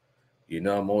people.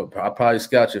 I'll probably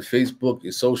scout your Facebook,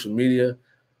 your social media,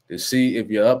 to see if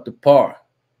you're up to par.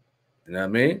 You know what I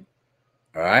mean?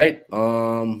 All right.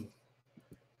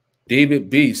 David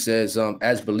B says,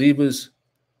 as believers,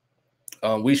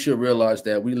 we should realize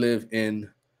that we live in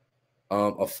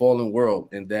a fallen world,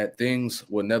 and that things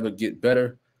will never get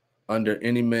better under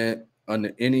any man-made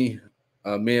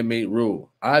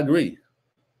rule. I agree.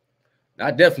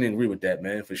 I definitely agree with that,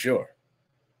 man, for sure.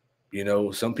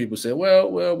 Some people say,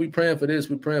 well, we praying for this,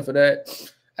 we praying for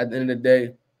that. At the end of the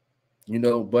day,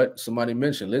 but somebody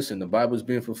mentioned, listen, the Bible is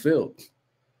being fulfilled.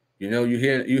 You're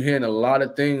hearing a lot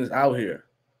of things out here,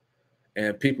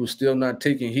 and people still not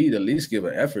taking heed. At least give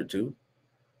an effort to.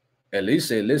 At least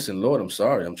say, listen, Lord, I'm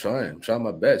sorry, I'm trying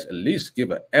my best. At least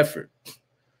give an effort.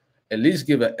 At least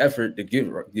give an effort to get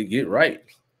right.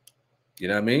 You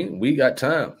know what I mean? We got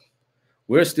time.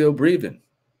 We're still breathing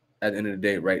at the end of the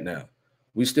day right now.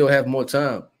 We still have more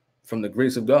time from the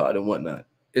grace of God and whatnot.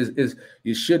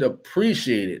 You should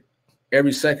appreciate it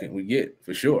every second we get,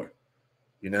 for sure.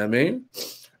 You know what I mean?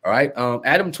 All right.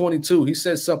 Adam 22, he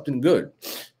said something good.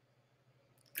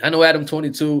 I know Adam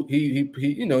 22, he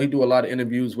do a lot of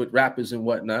interviews with rappers and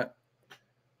whatnot.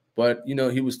 But I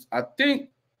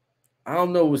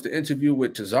don't know, it was the interview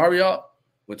with Tazariak,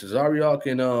 when Tazariak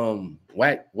and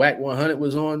Whack 100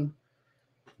 was on.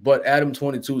 But Adam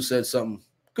 22 said something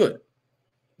good.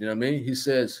 You know what I mean? He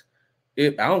says, I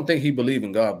don't think he believed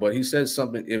in God, but he says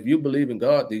something. If you believe in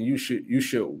God, then you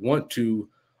should want to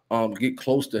get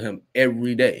close to him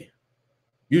every day.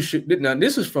 You should. Now,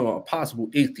 this is from a possible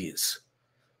atheist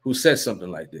who says something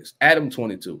like this. Adam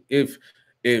 22. If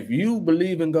you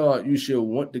believe in God, you should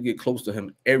want to get close to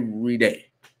him every day.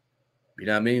 You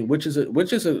know what I mean? Which is a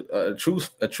true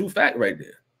fact right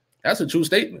there. That's a true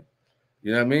statement.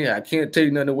 You know what I mean? I can't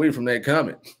take nothing away from that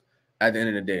comment at the end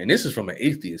of the day. And this is from an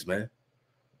atheist, man.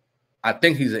 I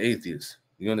think he's an atheist.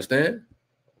 You understand?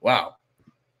 Wow.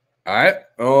 All right.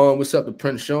 What's up to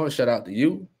Prince Sean? Shout out to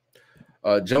you.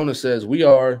 Jonah says, we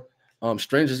are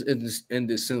strangers in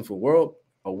this sinful world,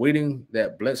 awaiting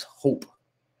that blessed hope.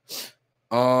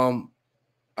 I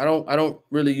don't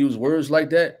really use words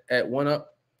like that at One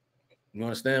Up. You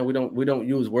understand? We don't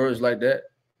use words like that.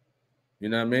 You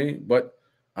know what I mean? But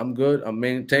I'm good. I'm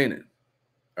maintaining.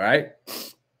 All right.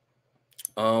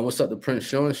 What's up to Prince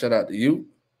Sean? Shout out to you.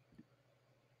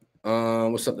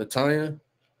 What's up to Tanya?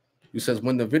 He says,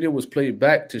 when the video was played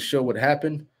back to show what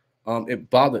happened, it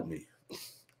bothered me.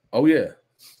 Oh yeah,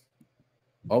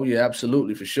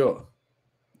 absolutely, for sure.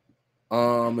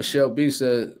 Michelle B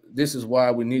says, this is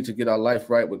why we need to get our life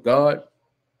right with God.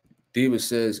 Diva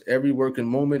says, every working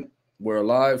moment we're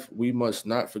alive, we must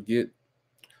not forget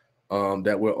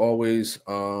that we're always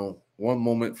one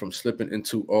moment from slipping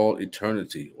into all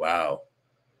eternity. Wow.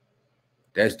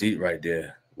 That's deep right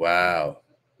there. Wow.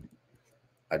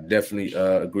 I definitely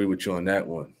agree with you on that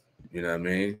one. You know what I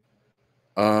mean?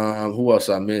 Who else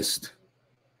I missed?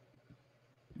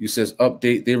 You says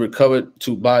update. They recovered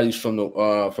 2 bodies from the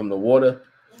water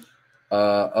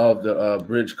of the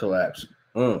bridge collapse.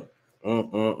 All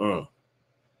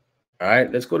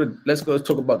right, let's go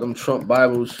talk about them Trump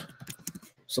Bibles.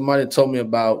 Somebody told me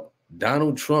about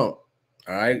Donald Trump.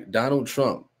 All right, Donald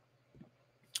Trump.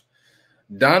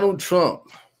 Donald Trump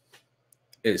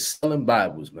is selling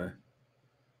Bibles, man.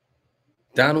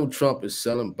 Donald Trump is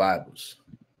selling Bibles.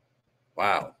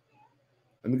 Wow.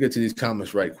 Let me get to these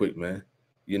comments right quick, man.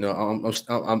 You know,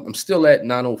 I'm still at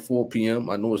 9:04 p.m.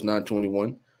 I know it's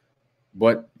 9:21,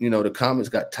 but you know the comments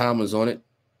got timers on it,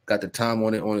 got the time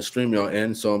on it on the StreamYard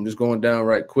end. So I'm just going down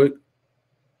right quick.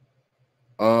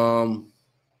 What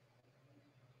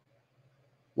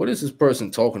is this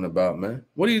person talking about, man?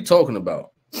 What are you talking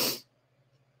about?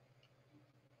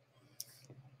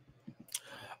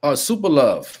 Super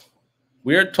Love.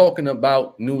 We're talking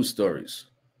about news stories.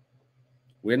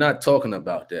 We're not talking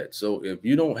about that. So if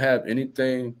you don't have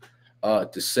anything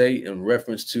to say in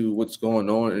reference to what's going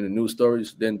on in the news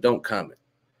stories, then don't comment.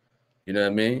 You know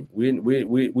what I mean?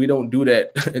 We don't do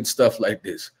that and stuff like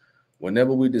this.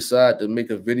 Whenever we decide to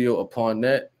make a video upon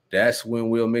that, that's when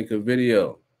we'll make a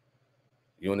video.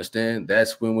 You understand?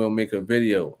 That's when we'll make a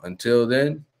video. Until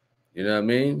then, you know what I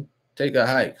mean? Take a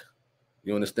hike.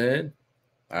 You understand?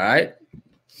 All right.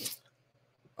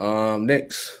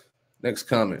 Next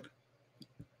comment.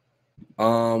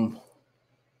 All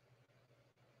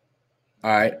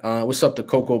right. What's up to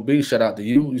Coco B? Shout out to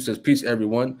you. He says, peace,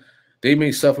 everyone. They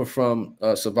may suffer from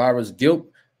survivor's guilt,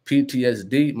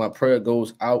 PTSD. My prayer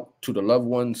goes out to the loved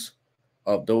ones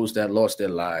of those that lost their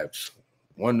lives.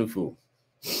 Wonderful.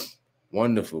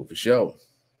 Wonderful, for sure.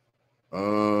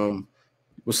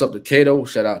 What's up to Kato?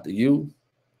 Shout out to you.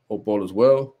 Hope all is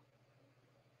well.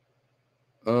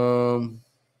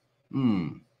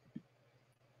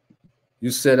 You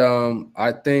said,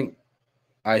 I think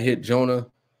I hit Jonah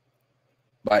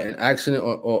by an accident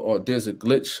or there's a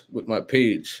glitch with my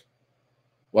page.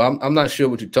 Well, I'm not sure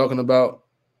what you're talking about.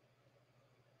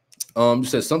 You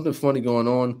said something funny going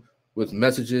on with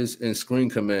messages and screen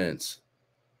commands.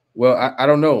 Well, I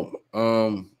don't know.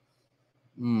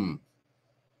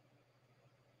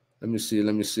 Let me see.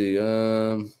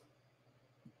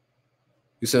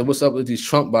 You said, what's up with these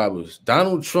Trump Bibles?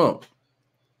 Donald Trump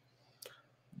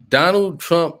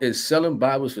is selling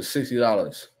Bibles for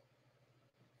 $60.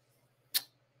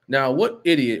 Now, what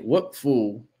idiot, what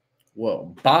fool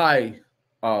will buy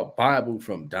a Bible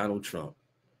from Donald Trump?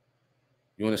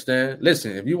 You understand?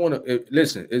 Listen, if you want to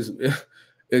listen, is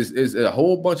a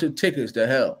whole bunch of tickets to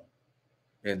hell,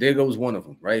 and there goes one of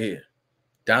them right here.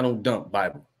 Donald Dump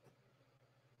Bible.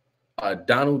 A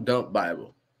Donald Dump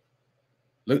Bible.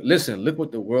 Look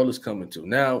what the world is coming to.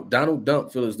 Now, Donald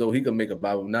Dump feels as though he can make a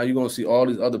Bible. Now you're going to see all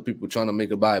these other people trying to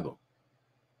make a Bible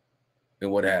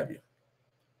and what have you.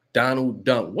 Donald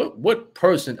Dump. What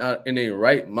person out in their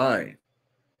right mind?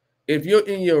 If you're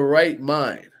in your right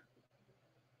mind,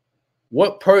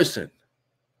 what person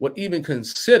would even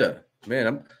consider,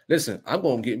 man, I'm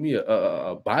going to get me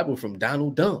a Bible from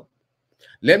Donald Dump.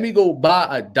 Let me go buy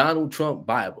a Donald Trump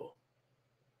Bible.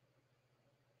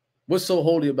 What's so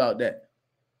holy about that?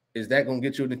 Is that going to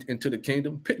get you into the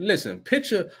kingdom? Listen,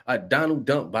 picture a Donald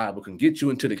Dump Bible can get you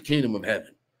into the kingdom of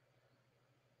heaven.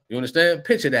 You understand?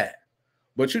 Picture that.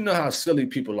 But you know how silly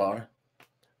people are.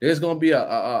 There's going to be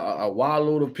a wild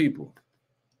load of people,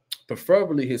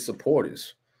 preferably his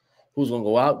supporters, who's going to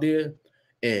go out there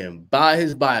and buy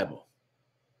his Bible.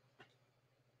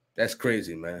 That's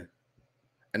crazy, man.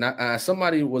 And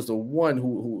somebody was the one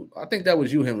who I think that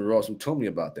was you, Henry Ross, who told me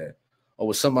about that, or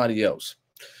was somebody else.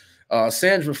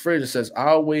 Sandra Fraser says,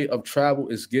 our way of travel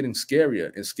is getting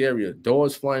scarier and scarier.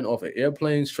 Doors flying off of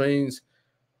airplanes, trains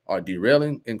are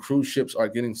derailing, and cruise ships are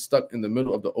getting stuck in the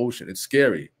middle of the ocean. It's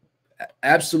scary.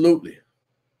 Absolutely.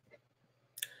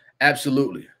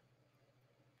 Absolutely.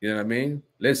 You know what I mean?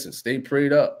 Listen, stay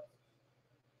prayed up.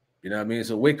 You know what I mean?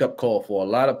 It's a wake-up call for a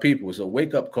lot of people. It's a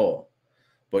wake-up call.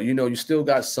 But, you know, you still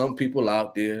got some people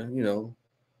out there, you know,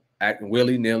 acting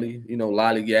willy-nilly, you know,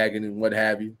 lollygagging and what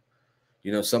have you.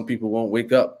 You know, some people won't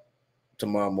wake up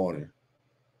tomorrow morning.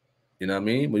 You know what I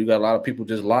mean? But you got a lot of people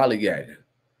just lollygagging.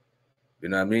 You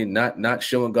know what I mean? Not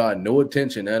showing God no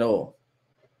attention at all.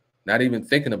 Not even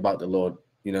thinking about the Lord,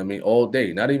 you know what I mean, all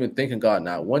day. Not even thinking God,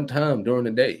 not one time during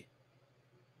the day.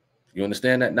 You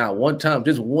understand that? Not one time,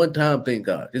 just one time thank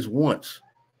God. Just once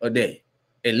a day,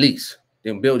 at least.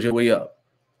 Then build your way up.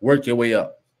 Work your way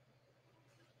up.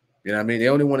 You know what I mean? They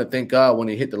only want to thank God when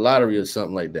they hit the lottery or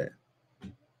something like that.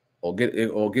 Or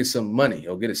get some money,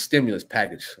 or get a stimulus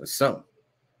package or something,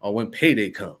 or when payday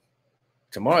come.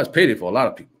 Tomorrow's payday for a lot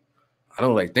of people. I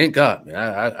don't like, thank God,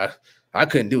 man. I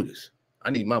couldn't do this. I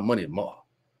need my money tomorrow.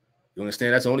 You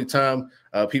understand? That's the only time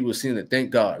people are seeing to thank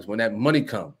God is when that money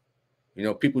come. You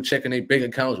know, people checking their bank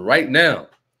accounts right now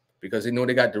because they know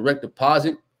they got direct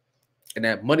deposit, and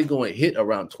that money going to hit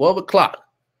around 12 o'clock.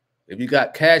 If you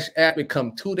got Cash App, it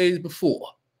come 2 days before.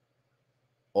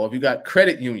 Or if you got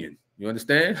credit union. You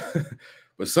understand?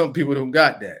 But some people don't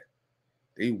got that.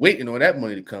 They waiting on that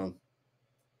money to come.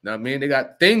 Know what I mean? They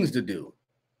got things to do.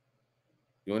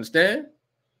 You understand?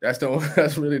 That's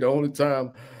really the only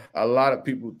time a lot of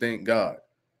people thank God,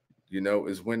 you know,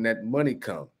 is when that money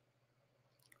comes.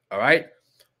 All right.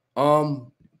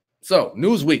 So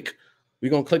Newsweek.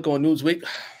 We're gonna click on Newsweek.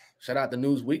 Shout out to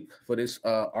Newsweek for this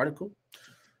article.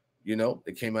 You know,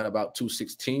 it came out about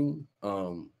 2:16.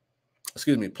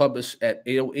 Published at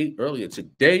 8:08 earlier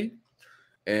today,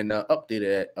 and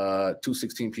updated at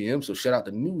 2:16 p.m. So shout out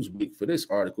to Newsweek for this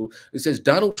article. It says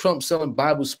Donald Trump selling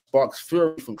Bible sparks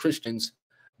fury from Christians,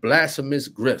 blasphemous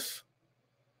grift.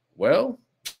 Well,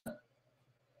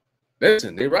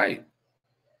 listen, they right.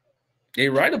 They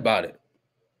right about it.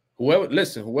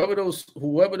 Whoever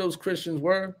those Christians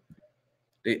were,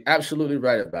 they absolutely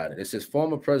right about it. It says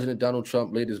former President Donald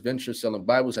Trump latest venture selling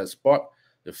Bibles has sparked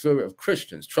the fury of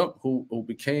Christians. Trump, who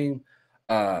became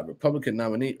Republican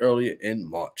nominee earlier in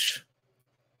March.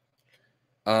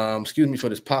 Excuse me for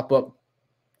this pop-up.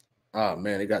 Oh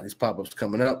man, they got these pop-ups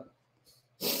coming up.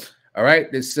 All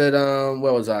right, they said,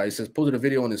 where was I? It says posted a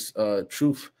video on his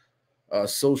Truth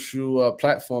social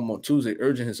platform on Tuesday,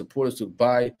 urging his supporters to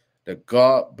buy the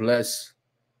God Bless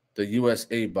the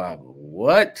USA Bible.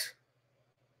 What?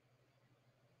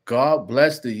 God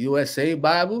Bless the USA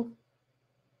Bible?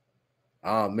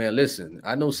 Oh man, listen,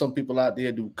 I know some people out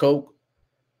there do coke.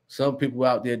 Some people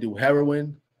out there do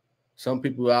heroin. Some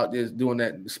people out there doing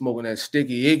that, smoking that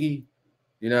sticky iggy.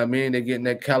 You know what I mean? They're getting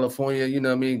that California, you know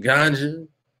what I mean, ganja.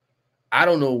 I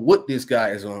don't know what this guy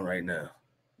is on right now,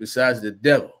 besides the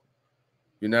devil.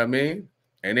 You know what I mean?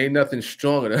 And ain't nothing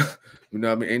stronger than, you know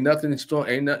what I mean? Ain't nothing strong,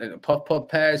 ain't nothing. Puff Puff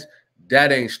Pass,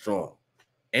 that ain't strong.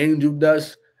 Angel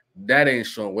Dust, that ain't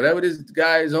strong. Whatever this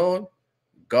guy is on,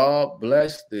 God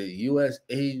Bless the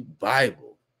USA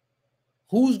Bible.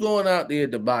 Who's going out there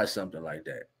to buy something like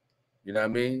that? You know what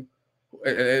I mean?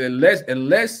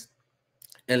 Unless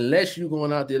you're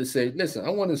going out there to say, listen, I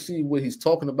want to see what he's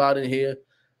talking about in here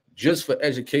just for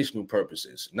educational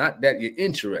purposes, not that you're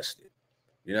interested.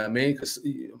 You know what I mean? Because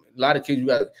a lot of kids,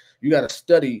 you got to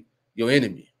study your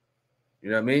enemy. You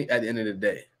know what I mean? At the end of the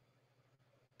day.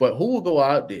 But who will go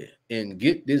out there and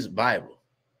get this Bible?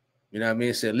 You know what I mean?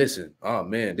 And say, listen, oh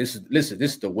man, this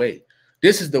is the way.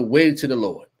 This is the way to the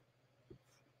Lord.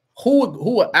 Who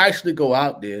will actually go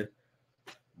out there,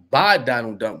 buy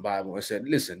Donald Trump Bible and say,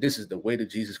 listen, this is the way to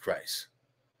Jesus Christ?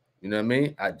 You know what I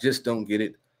mean? I just don't get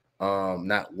it.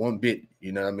 Not one bit.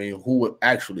 You know what I mean? Who would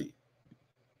actually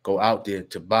go out there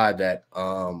to buy that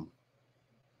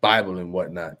Bible and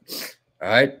whatnot? All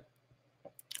right.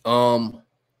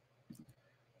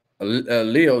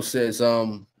 Leo says,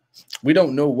 we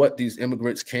don't know what these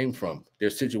immigrants came from.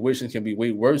 Their situation can be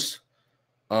way worse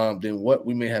than what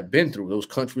we may have been through. Those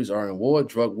countries are in war,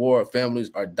 drug war, families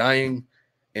are dying,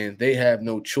 and they have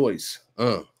no choice.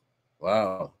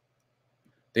 Wow.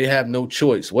 They have no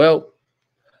choice. Well,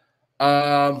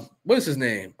 what is his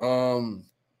name?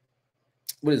 Yordanis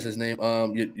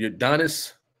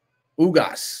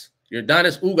Ugas,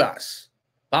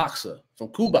 boxer from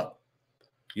Cuba.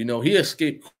 You know, he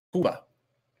escaped Cuba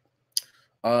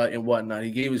and whatnot.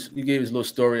 He gave his little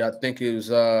story. I think it was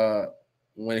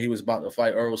when he was about to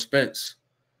fight Earl Spence.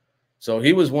 So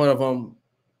he was one of them,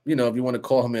 you know, if you want to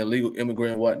call him an illegal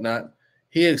immigrant and whatnot.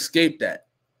 He escaped that.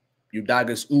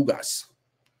 Yordanis Ugas.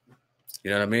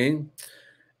 You know what I mean?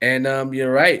 And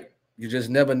you're right. You just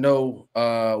never know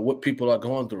what people are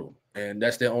going through. And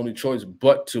that's their only choice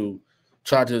but to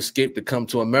try to escape to come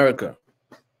to America.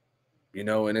 You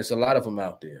know, and there's a lot of them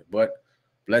out there. But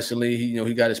blessedly,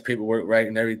 he got his paperwork right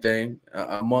and everything,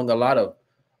 among a lot of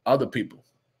other people.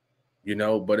 You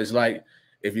know, but it's like,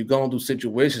 if you're going through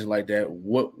situations like that,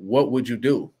 what would you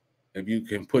do if you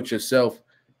can put yourself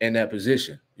in that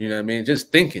position? You know what I mean?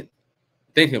 Just thinking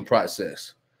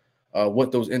process of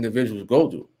what those individuals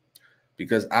go through.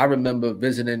 Because I remember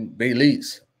visiting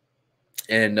Belize,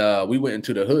 and we went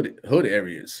into the hood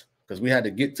areas because we had to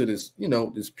get to this,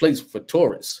 this place for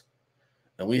tourists,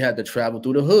 and we had to travel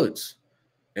through the hoods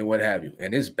and what have you.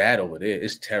 And it's bad over there.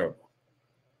 It's terrible.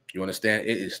 You understand?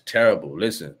 It is terrible.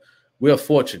 Listen, we're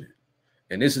fortunate,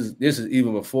 and this is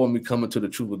even before me coming to the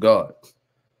truth of God.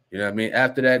 You know what I mean?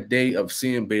 After that day of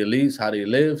seeing Belize, how they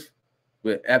live,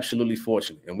 we're absolutely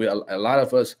fortunate, and a lot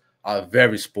of us are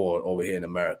very spoiled over here in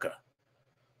America.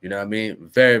 You know what I mean?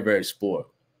 Very, very spoiled.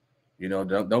 You know,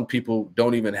 don't people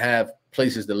don't even have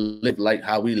places to live like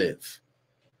how we live.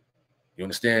 You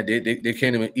understand? They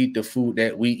can't even eat the food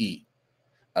that we eat.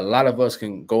 A lot of us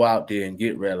can go out there and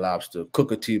get Red Lobster,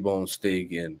 cook a T-bone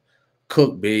steak, and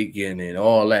cook bacon and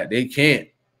all that. They can't.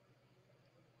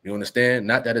 You understand?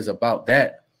 Not that it's about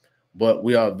that, but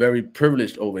we are very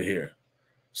privileged over here.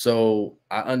 So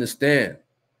I understand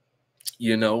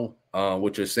you know,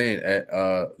 what you're saying at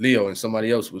Leo, and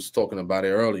somebody else was talking about it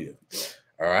earlier.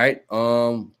 All right.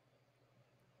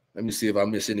 Let me see if I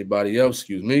miss anybody else.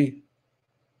 Excuse me.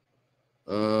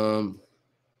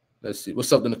 Let's see.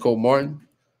 What's up to Nicole Martin,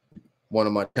 one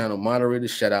of my channel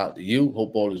moderators? Shout out to you.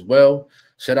 Hope all is well.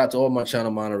 Shout out to all my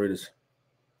channel moderators.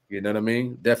 You know what I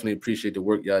mean? Definitely appreciate the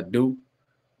work y'all do.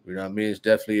 You know what I mean? It's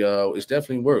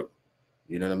definitely work.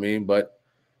 You know what I mean? But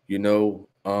you know,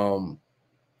 I'm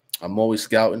always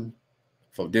scouting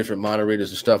for different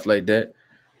moderators and stuff like that.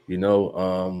 You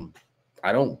know,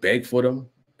 I don't beg for them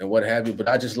and what have you, but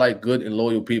I just like good and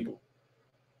loyal people.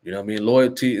 You know what I mean?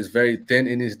 Loyalty is very thin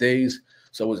in these days,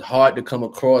 so it's hard to come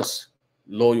across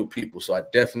loyal people. So I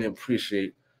definitely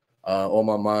appreciate all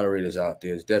my moderators out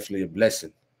there. It's definitely a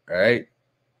blessing. All right.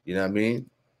 You know what I mean?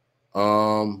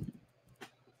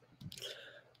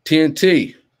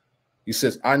 TNT, he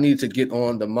says, I need to get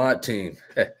on the mod team.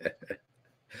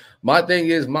 My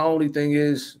only thing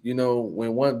is, you know,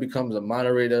 when one becomes a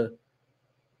moderator,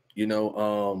 you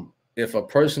know, if a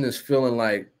person is feeling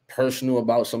like personal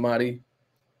about somebody,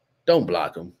 don't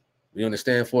block them. You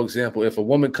understand? For example, if a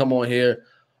woman come on here,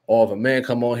 or if a man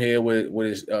come on here with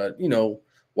his, you know,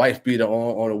 wife beater on,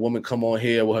 or a woman come on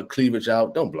here with her cleavage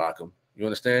out, don't block them. You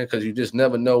understand? Because you just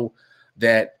never know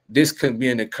that this can be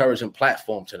an encouraging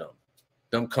platform to them.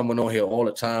 Them coming on here all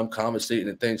the time, conversating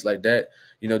and things like that.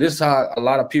 You know, this is how a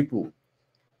lot of people,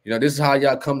 you know, this is how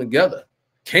y'all came together,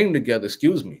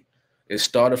 excuse me. It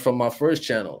started from my first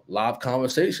channel, live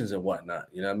conversations and whatnot.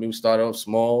 You know what I mean? We started off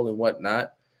small and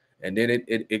whatnot, and then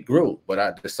it grew. But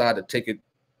I decided to take it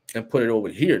and put it over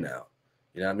here now.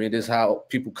 You know what I mean? This is how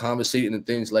people conversating and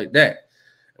things like that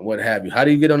and what have you. How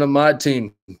do you get on the mod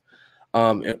team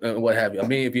and what have you? I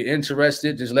mean, if you're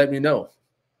interested, just let me know.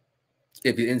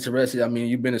 If you're interested, I mean,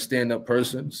 you've been a stand-up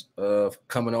person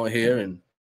coming on here, and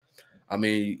I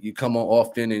mean, you come on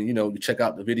often, and you know, you check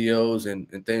out the videos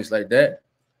and things like that.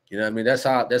 You know what I mean? That's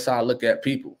how I look at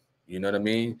people. You know what I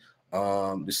mean?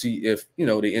 To see if, you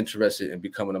know, they're interested in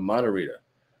becoming a moderator,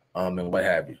 and what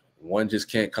have you. One just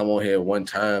can't come on here one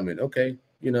time and okay,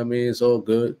 you know what I mean? It's all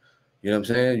good. You know what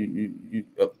I'm saying?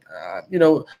 You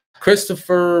know,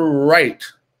 Christopher Wright,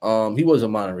 he was a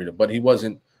moderator, but he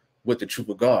wasn't with the Truth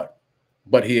of God.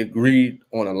 But he agreed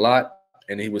on a lot,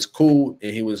 and he was cool,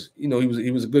 and he was, you know, he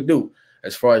was a good dude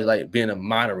as far as like being a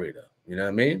moderator. You know what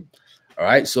I mean? All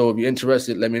right. So if you're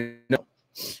interested, let me know.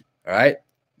 All right.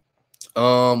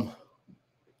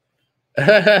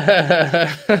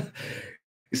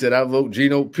 He said, I vote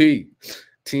Gino P,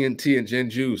 TNT, and Jen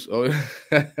Juice. Oh,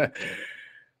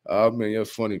 oh man, you're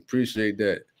funny. Appreciate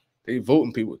that. They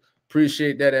voting people.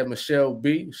 Appreciate that at Michelle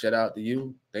B. Shout out to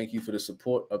you. Thank you for the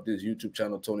support of this YouTube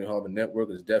channel, Tony Harvin Network.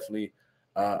 It's definitely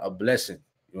a blessing.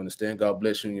 You understand? God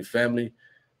bless you and your family.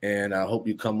 And I hope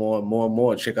you come on more and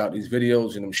more and check out these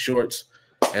videos and them shorts.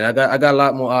 And I got a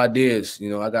lot more ideas.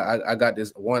 You know, I got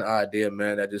this one idea,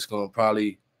 man, that just gonna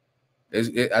probably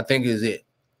I think is it.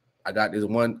 I got this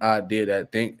one idea that I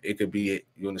think it could be it.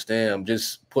 You understand? I'm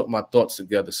just putting my thoughts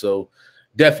together. So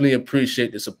definitely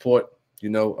appreciate the support, you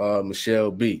know, Michelle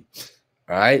B.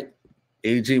 All right.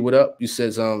 AG, what up? You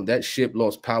says that ship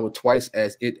lost power twice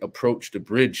as it approached the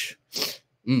bridge.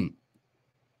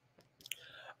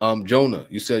 Jonah,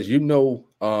 you says, you know,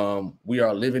 we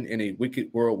are living in a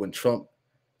wicked world when Trump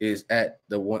is at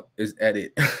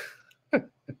it.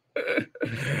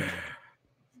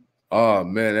 Oh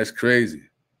man, that's crazy.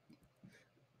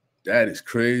 That is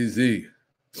crazy.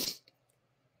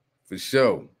 For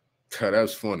sure.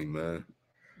 That's funny, man.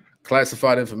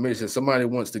 Classified information. Somebody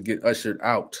wants to get ushered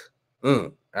out.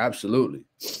 Absolutely.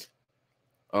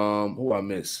 Who I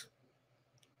miss?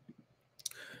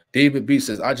 David B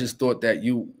says, I just thought that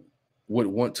you would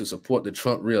want to support the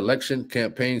Trump re-election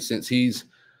campaign since he's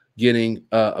getting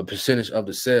a percentage of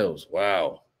the sales.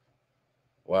 Wow.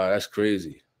 Wow, that's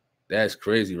crazy. That's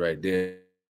crazy right there.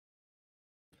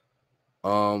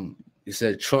 He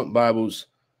said Trump Bibles.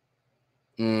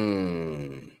 I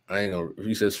ain't gonna.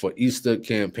 He says for Easter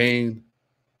campaign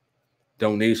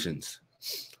donations.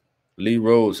 Lee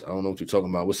Rose, I don't know what you're talking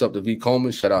about. What's up to V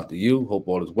Coleman? Shout out to you. Hope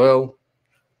all is well.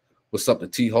 What's up to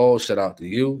T Hall? Shout out to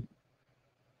you.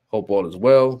 Hope all is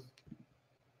well.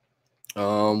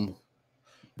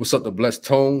 What's up to Blessed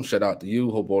Tone? Shout out to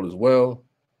you. Hope all is well.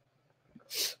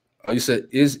 You said,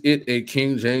 is it a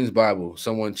King James Bible?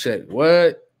 Someone check.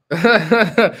 What?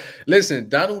 Listen,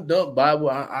 Donald Duck Bible,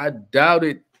 I doubt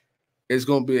it's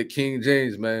going to be a King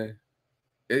James, man.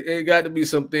 It got to be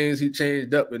some things he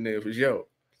changed up in there for sure.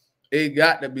 It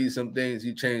got to be some things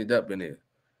he changed up in there.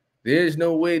 There's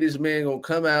no way this man going to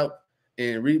come out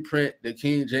and reprint the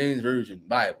King James Version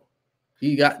Bible.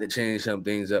 he got to change some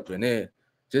things up in there.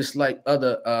 Just like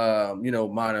other,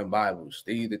 modern Bibles,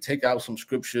 they either take out some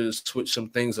scriptures, switch some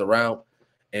things around,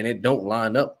 and it don't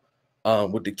line up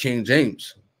with the King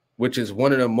James, which is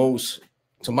one of the most,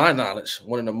 to my knowledge,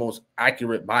 one of the most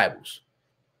accurate Bibles.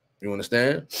 You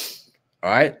understand? All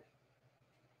right.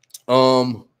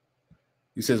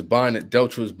 He says buying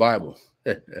adulterous Bible.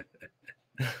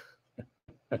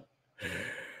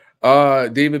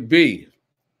 David B.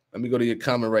 Let me go to your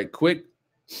comment right quick.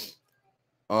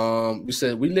 You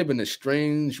said we live in a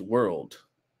strange world.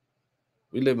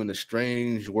 We live in a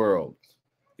strange world.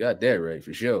 Got that right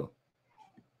for sure.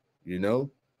 You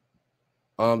know.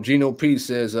 Gino P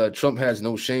says Trump has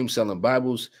no shame selling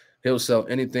Bibles. He'll sell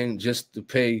anything just to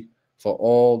pay for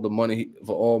all the money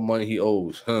he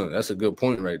owes. That's a good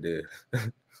point right there.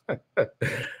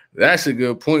 That's a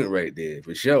good point right there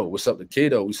for sure. What's up to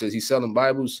Kato? He says he's selling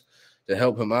Bibles to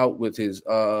help him out with his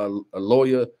a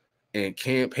lawyer and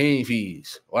campaign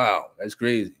fees. Wow, that's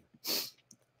crazy.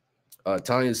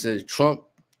 Tanya says Trump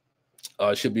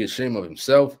should be ashamed of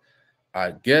himself.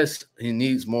 I guess he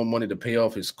needs more money to pay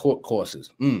off his court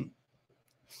courses.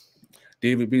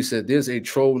 David B said there's a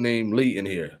troll named Lee in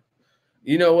here.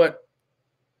 You know what?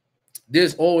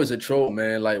 There's always a troll,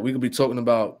 man. Like we could be talking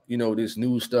about, this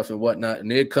news stuff and whatnot, and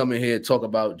they're coming here and talk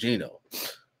about Gino.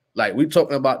 Like we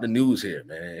talking about the news here,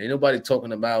 man. Ain't nobody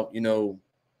talking about,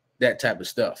 that type of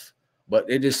stuff. But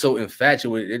they're just so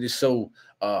infatuated. They're just so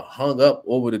hung up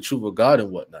over the truth of God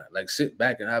and whatnot. Like sit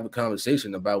back and have a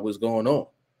conversation about what's going on.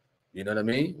 You know what I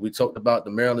mean? We talked about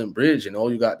the Maryland Bridge, and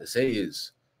all you got to say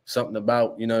is something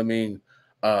about,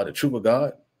 the truth of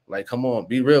God. Like, come on,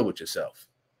 be real with yourself.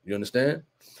 You understand?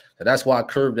 So that's why I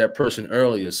curved that person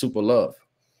earlier, Super Love,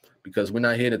 because we're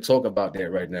not here to talk about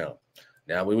that right now.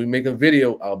 Now, when we make a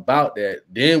video about that,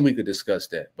 then we could discuss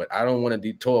that. But I don't want to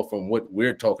detour from what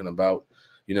we're talking about,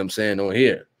 you know what I'm saying, on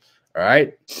here. All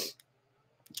right.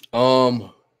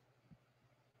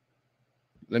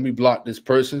 Let me block this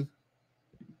person.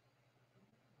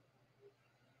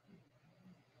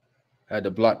 I had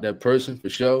to block that person for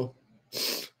sure.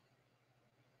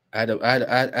 I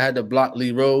had to block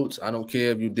Lee Rhodes. I don't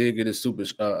care if you did get a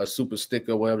super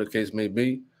sticker, whatever the case may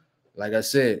be. Like I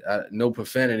said, no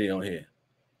profanity on here.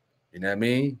 You know what I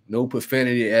mean? No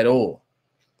profanity at all.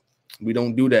 We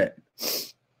don't do that.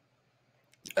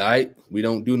 All right? We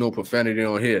don't do no profanity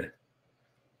on here.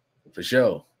 For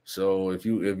sure. So if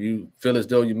you feel as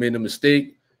though you made a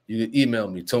mistake, you can email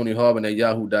me,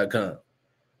 TonyHarvin@yahoo.com.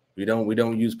 We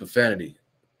don't use profanity.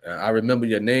 I remember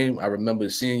your name. I remember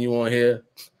seeing you on here,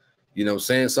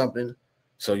 saying something.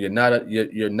 So you're not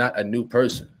a new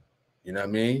person. You know what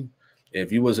I mean?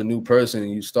 If you was a new person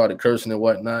and you started cursing and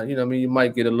whatnot, you know what I mean? You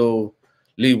might get a little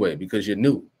leeway because you're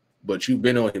new, but you've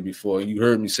been on here before. You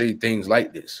heard me say things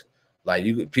like this. Like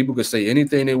people could say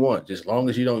anything they want, just as long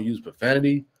as you don't use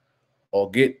profanity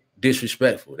or get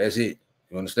disrespectful. That's it.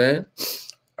 You understand?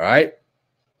 All right.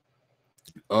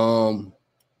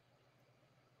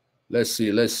 Let's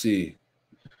see.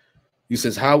 He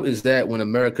says, how is that when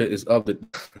America is of the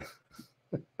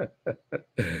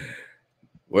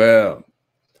well,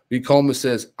 B. Coleman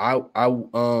says, I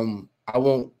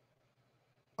won't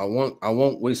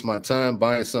waste my time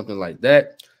buying something like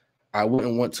that. I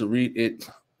wouldn't want to read it.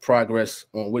 Progress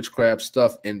on witchcraft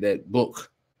stuff in that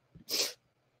book.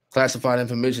 Classified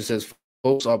information says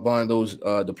folks are buying those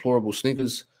deplorable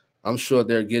sneakers. I'm sure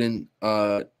they're getting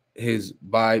his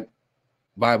Bible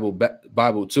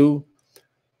too.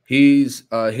 He's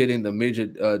hitting the major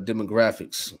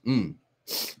demographics.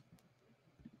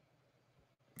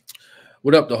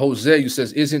 What up, the Jose? You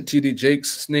says, isn't TD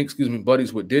Jakes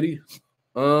buddies with Diddy?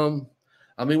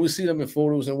 I mean, we see them in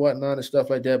photos and whatnot and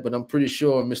stuff like that, but I'm pretty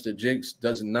sure Mr. Jakes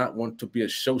does not want to be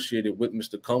associated with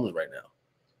Mr. Combs right now.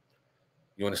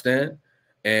 You understand?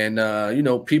 And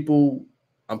people,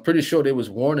 I'm pretty sure they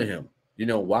was warning him,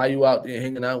 why you out there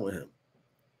hanging out with him?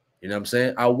 You know what I'm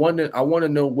saying? I want to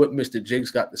know what Mr.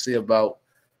 Jakes got to say about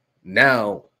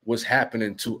now what's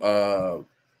happening to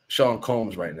Sean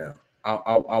Combs right now.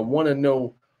 I want to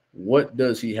know what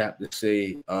does he have to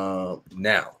say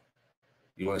now.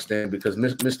 You understand? Because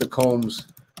Mr. Combs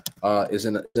is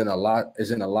in a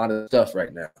lot of stuff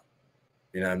right now.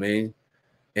 You know what I mean?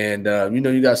 And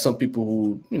you got some people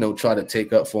who try to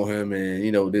take up for him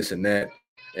and this and that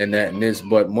and this,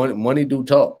 but money do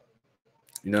talk.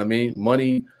 You know what I mean?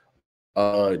 Money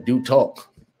do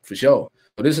talk for sure.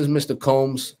 So this is Mr.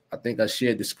 Combs. I think I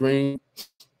shared the screen.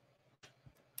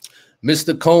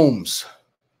 Mr. Combs.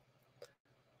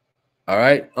 All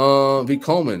right. V.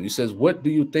 Coleman, he says, what do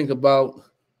you think about?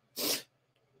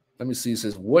 Let me see. He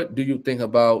says, what do you think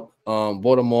about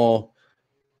Baltimore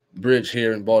bridge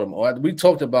here in Baltimore. We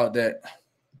talked about that.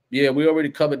 Yeah, we already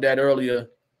covered that earlier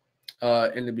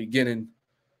in the beginning.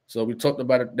 So we talked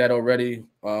about that already.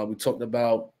 We talked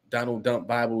about Donald Dump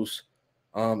Bibles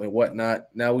and whatnot.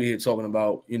 Now we're here talking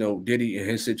about, Diddy and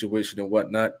his situation and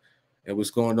whatnot and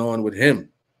what's going on with him.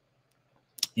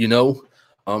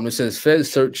 It says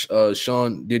Feds search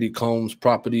Sean Diddy Combs'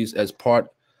 properties as part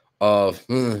of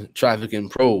trafficking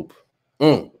probe.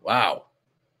 Wow.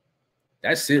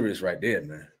 That's serious right there,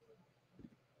 man.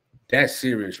 That's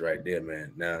serious right there,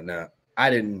 man. Now, I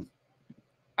didn't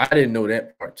know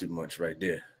that part too much right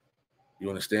there. You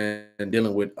understand?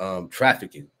 Dealing with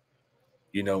trafficking,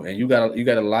 and you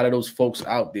got a lot of those folks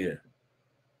out there,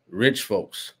 rich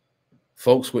folks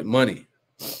with money.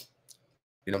 You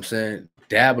know what I'm saying?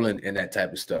 Dabbling in that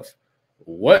type of stuff.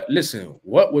 What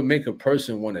would make a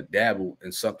person want to dabble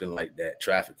in something like that,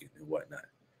 trafficking and whatnot?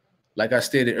 Like I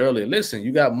stated earlier, listen,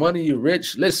 you got money, you're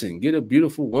rich. Listen, get a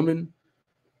beautiful woman.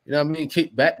 You know what I mean?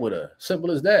 Kick back with her.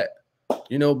 Simple as that.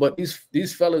 But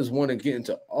these fellas want to get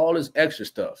into all this extra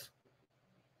stuff.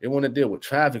 They want to deal with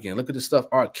trafficking. Look at the stuff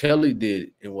R. Kelly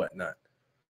did and whatnot.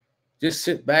 Just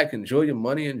sit back, enjoy your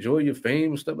money, enjoy your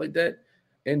fame, stuff like that,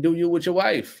 and do you with your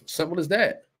wife. Simple as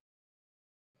that.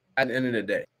 At the end of the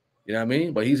day. You know what I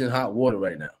mean? But he's in hot water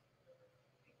right now.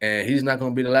 And he's not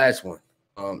going to be the last one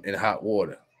in hot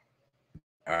water.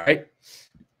 All right.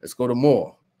 Let's go to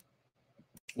more.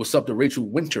 What's up to Rachel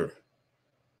Winter?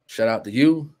 Shout out to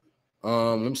you.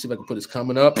 Let me see if I can put this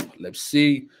comment up. Let's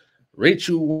see.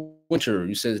 Rachel Winter,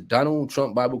 you says Donald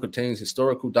Trump Bible contains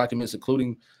historical documents,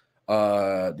 including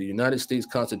the United States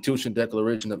Constitution,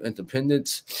 Declaration of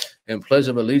Independence, and Pledge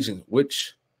of Allegiance,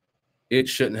 which it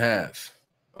shouldn't have.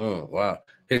 Oh, wow.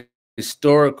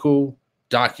 Historical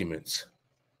documents.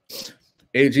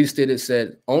 AG stated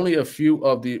said only a few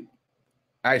of the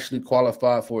actually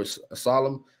qualify for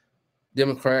asylum.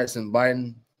 Democrats and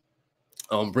Biden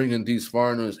bringing these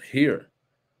foreigners here,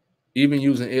 even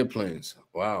using airplanes.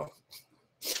 Wow.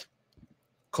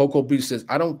 Coco B says,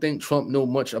 I don't think Trump knew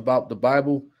much about the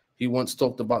Bible. He once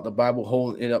talked about the Bible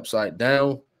holding it upside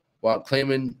down while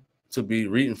claiming to be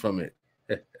reading from it.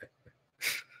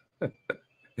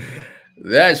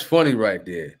 That's funny right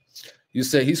there. You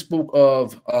said he spoke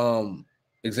of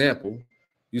example.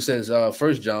 You says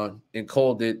 1 John and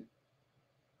called it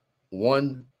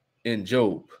one in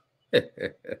Job.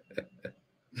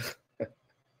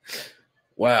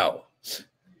 Wow.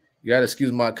 You gotta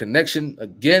excuse my connection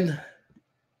again.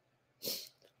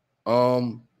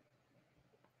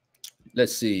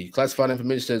 Let's see. Classified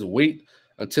information says wait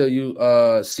until you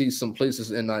see some places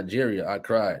in Nigeria. I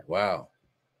cried. Wow.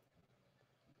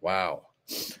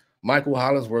 Michael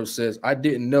Hollingsworth says, I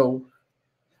don't know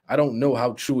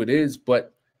how true it is,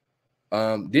 but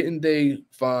didn't they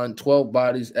find 12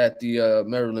 bodies at the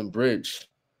Maryland Bridge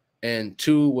and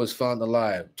 2 was found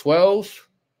alive? 12?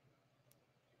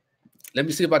 Let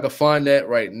me see if I can find that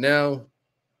right now.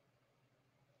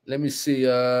 Let me see.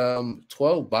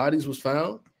 12 bodies was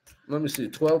found. Let me see.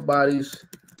 12 bodies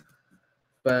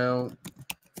found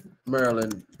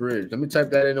Maryland Bridge. Let me type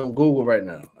that in on Google right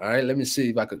now. All right. Let me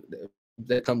see if I could. If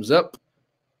that comes up.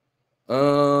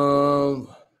 No,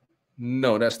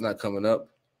 that's not coming up.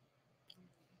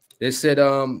 They said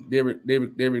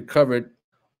they recovered.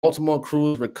 Baltimore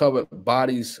crews recovered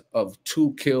bodies of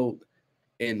 2 killed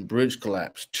in bridge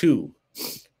collapse. 2.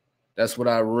 That's what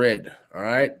I read. All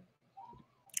right.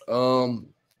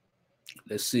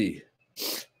 Let's see.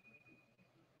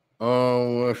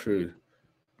 Let's see.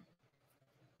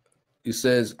 He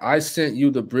says, I sent you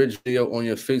the bridge video on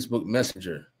your Facebook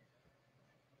Messenger.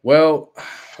 Well,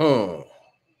 let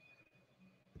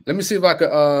me see if I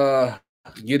could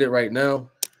get it right now.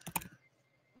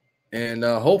 And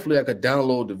hopefully I could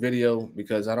download the video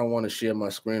because I don't want to share my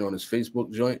screen on this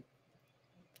Facebook joint.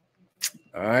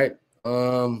 All right.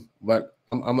 But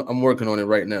I'm working on it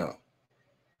right now.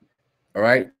 All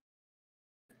right.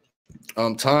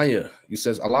 Tanya, he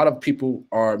says a lot of people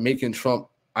are making Trump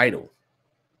idol.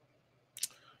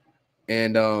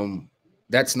 And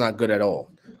that's not good at all.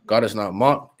 God is not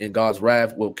mocked, and God's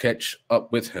wrath will catch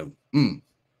up with him.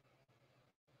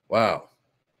 Wow.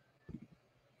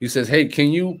 He says, hey,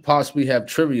 can you possibly have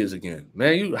trivias again?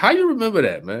 Man, how you remember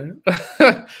that, man?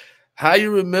 How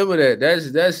you remember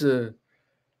that?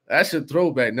 That's a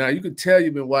throwback. Now you could tell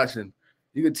you've been watching.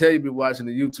 You could tell you've been watching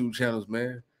the YouTube channels,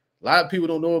 man. A lot of people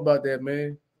don't know about that,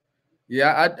 man.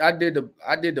 Yeah, I did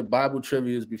the Bible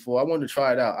trivias before. I wanted to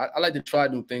try it out. I like to try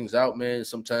new things out, man,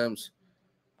 sometimes,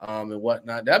 and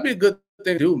whatnot. That'd be a good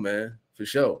thing to do, man, for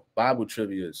sure. Bible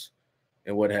trivias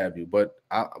and what have you. But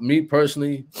me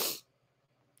personally,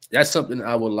 that's something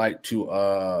I would like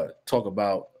to talk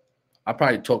about I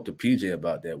probably talked to PJ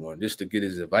about that one just to get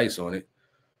his advice on it.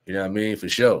 You know what I mean? For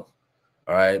sure.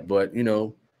 All right. But, you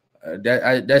know,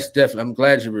 that's definitely, I'm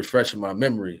glad you're refreshing my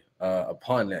memory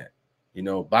upon that. You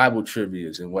know, Bible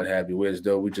trivias and what have you, whereas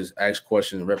though we just ask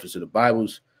questions in reference to the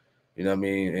Bibles, you know what I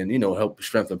mean? And, you know, help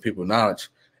strengthen people's knowledge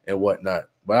and whatnot.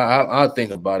 But I'll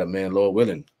think about it, man, Lord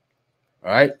willing.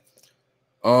 All right.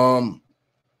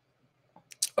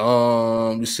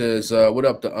 It says, what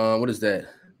up the what is that?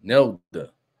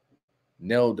 Nelda,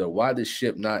 why does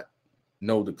ship not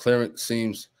know the clearance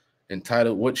seems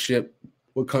entitled? What ship,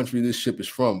 what country this ship is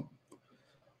from?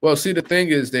 Well, see, the thing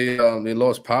is they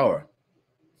lost power.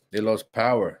 They lost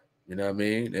power, you know what I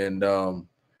mean? And I'm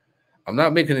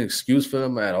not making an excuse for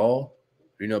them at all,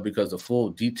 you know, because the full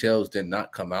details did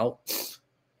not come out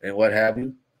and what have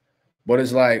you. But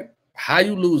it's like how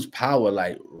you lose power,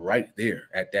 like right there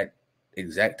at that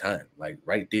exact time, like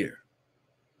right there.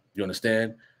 You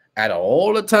understand? Out of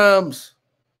all the times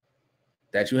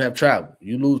that you have traveled,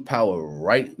 you lose power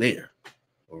right there,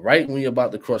 right when you're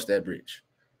about to cross that bridge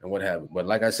and what have you. But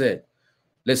like I said,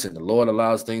 listen, the Lord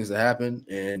allows things to happen,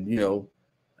 and you know,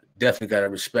 definitely got to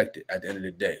respect it at the end of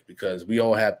the day because we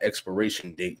all have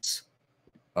expiration dates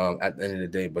at the end of the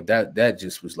day. But that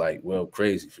just was like, well,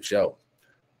 crazy for sure.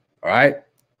 All right.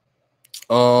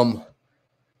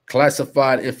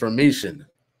 Classified information.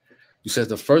 He says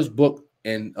the first book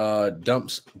in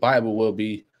Dump's Bible will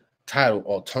be titled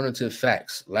Alternative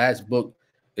Facts. Last book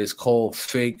is called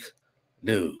Fake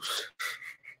News.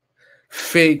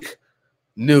 Fake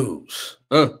news.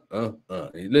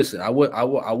 Listen, I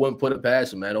wouldn't put it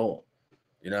past him at all.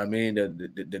 You know what I mean?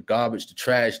 The garbage, the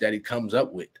trash that he comes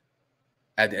up with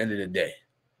at the end of the day.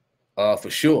 For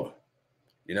sure.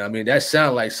 You know what I mean? That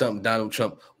sounds like something Donald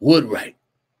Trump would write.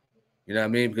 You know what I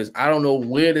mean? Because I don't know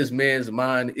where this man's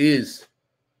mind is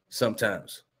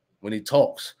sometimes when he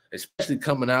talks, especially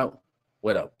coming out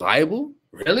with a Bible.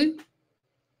 Really?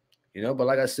 You know, but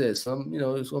like I said, you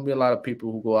know, there's going to be a lot of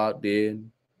people who go out there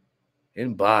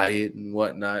and buy it and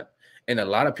whatnot. And a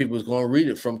lot of people is going to read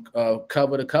it from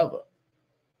cover to cover.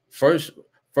 First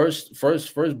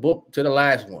book to the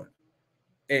last one.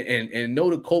 And know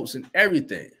the quotes and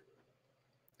everything.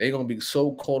 They're going to be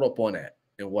so caught up on that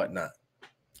and whatnot.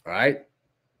 All right?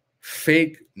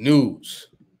 Fake news.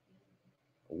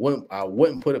 I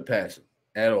wouldn't put it past him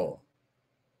at all.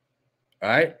 All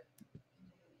right?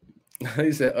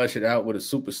 He said ushered out with a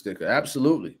super sticker.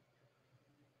 Absolutely.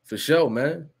 For sure,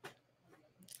 man.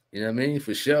 You know what I mean?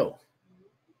 For sure.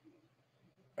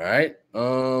 All right.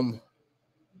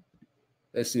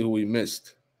 Let's see who we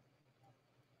missed.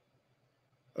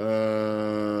 He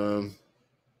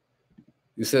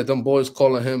said them boys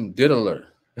calling him Diddler.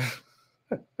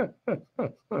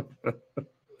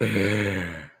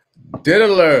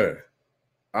 Diddler.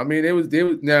 I mean, they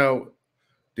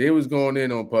was going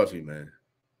in on Puffy, man.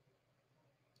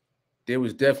 They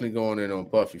was definitely going in on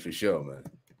Puffy for sure, man.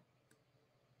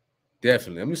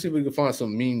 Definitely. Let me see if we can find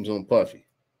some memes on Puffy.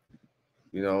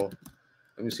 You know,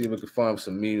 let me see if we can find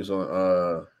some memes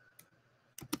on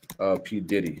P.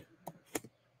 Diddy.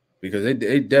 Because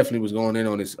they definitely was going in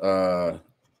on this guy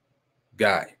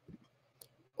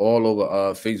all over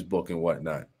Facebook and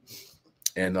whatnot.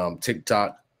 And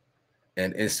TikTok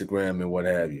and Instagram and what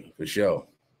have you, for sure.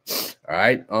 All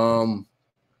right.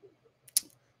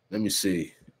 Let me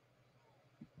see.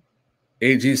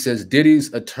 AG says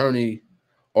Diddy's attorney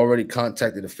already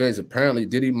contacted the feds. Apparently,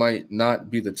 Diddy might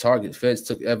not be the target. Feds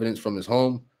took evidence from his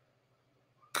home.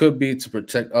 Could be to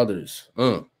protect others.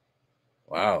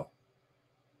 Wow.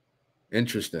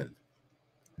 Interesting.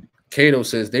 Cato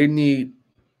says they need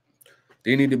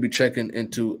to be checking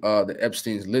into the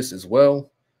Epstein's list as well.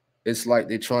 It's like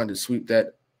they're trying to sweep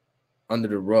that under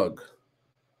the rug.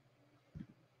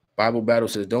 Bible Battle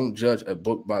says don't judge a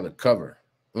book by the cover.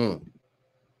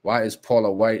 Why is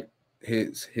Paula White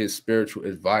his spiritual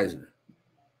advisor?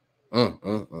 He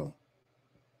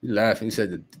laughing. He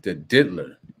said the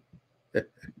diddler.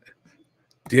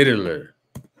 Diddler.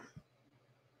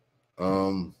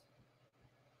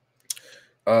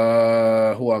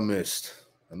 Who I missed?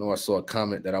 I know I saw a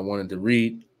comment that I wanted to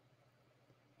read.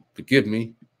 Forgive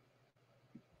me.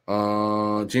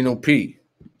 Gino P.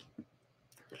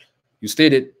 You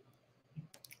stated,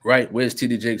 right, where's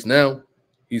TD Jakes now?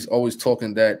 He's always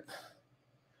talking that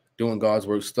doing God's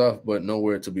work stuff, but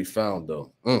nowhere to be found,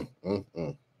 though.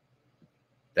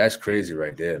 That's crazy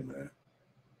right there, man.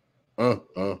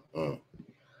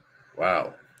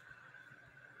 Wow.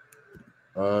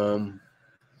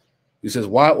 He says,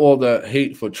 why all the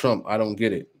hate for Trump? I don't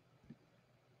get it.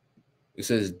 He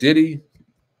says, Diddy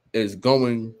is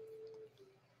going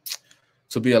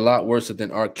to be a lot worse than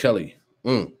R. Kelly.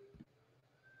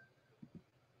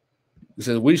 He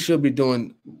says we should be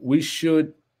doing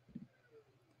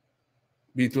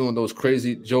those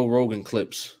crazy Joe Rogan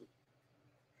clips.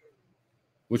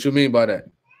 What you mean by that?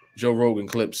 Joe Rogan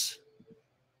clips.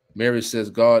 Mary says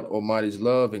God Almighty's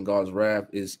love and God's wrath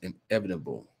is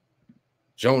inevitable.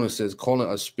 Jonah says calling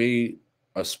a spade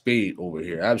over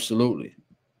here. Absolutely.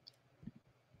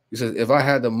 He says if I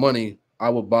had the money, I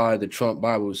would buy the Trump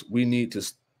Bibles. We need to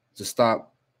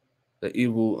stop the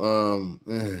evil.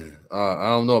 I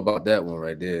don't know about that one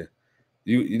right there.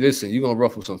 You listen. You're gonna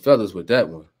ruffle some feathers with that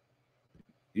one.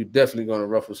 You're definitely gonna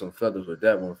ruffle some feathers with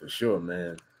that one for sure,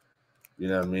 man. You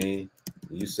know what I mean?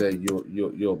 You say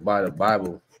you'll buy the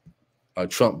Bible, a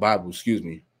Trump Bible, excuse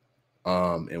me,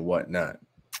 and whatnot.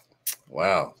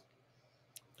 Wow.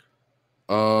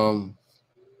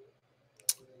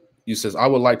 You says I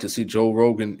would like to see Joe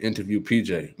Rogan interview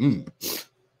PJ.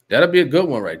 That'll be a good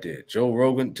one right there. Joe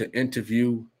Rogan to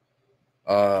interview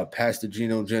Pastor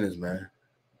Geno Jennings, man.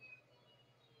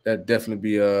 That'd definitely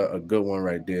be a good one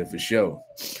right there for sure.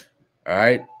 All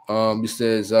right. He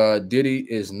says Diddy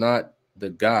is not the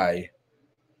guy.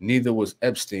 Neither was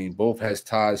Epstein. Both has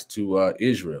ties to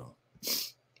Israel.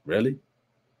 Really?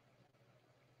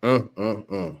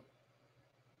 Let's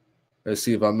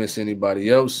see if I miss anybody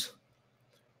else.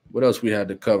 What else we had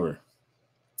to cover?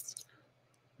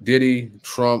 Diddy,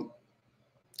 Trump,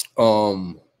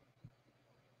 the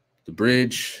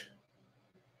bridge.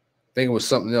 I think it was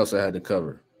something else I had to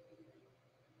cover.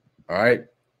 All right.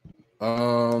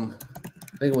 I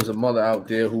think it was a mother out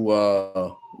there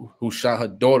who shot her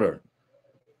daughter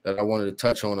that I wanted to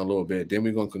touch on a little bit. Then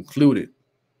we're gonna conclude it.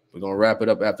 We're gonna wrap it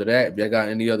up after that. If you got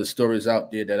any other stories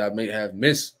out there that I may have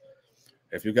missed,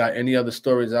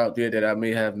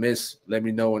 let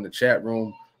me know in the chat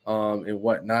room and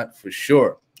whatnot for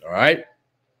sure. All right.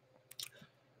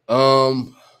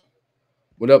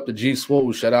 What up to G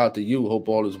Swole? Shout out to you. Hope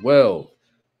all is well.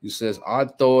 He says, I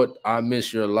thought I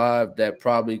missed your live. That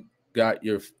probably got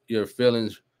your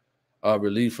feelings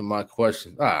relieved from my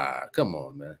question. Come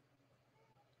on, man.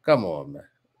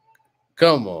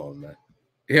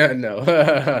 Yeah,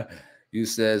 no. You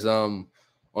says, on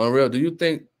real, do you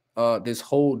think this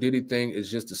whole Diddy thing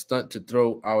is just a stunt to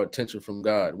throw our attention from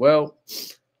God? Well,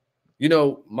 you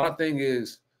know, my thing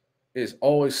is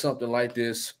always something like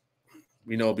this.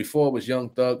 You know, before it was Young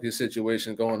Thug, his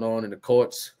situation going on in the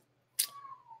courts.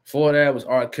 Before that was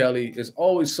R. Kelly. There's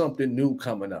always something new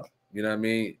coming up. You know what I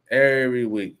mean? Every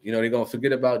week. You know, they're going to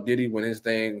forget about Diddy when his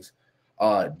things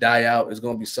die out. It's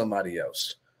going to be somebody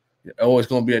else. Or it's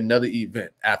going to be another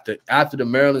event. After the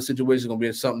Maryland situation, it's going to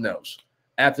be something else.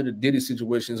 After the Diddy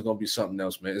situation, it's going to be something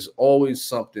else, man. It's always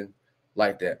something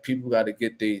like that. People got to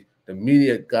get the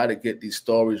media got to get these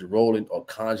stories rolling or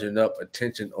conjuring up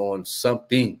attention on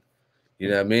something. You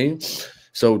know what I mean?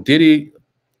 So Diddy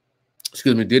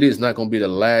is not going to be the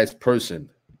last person,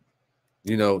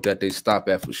 you know, that they stop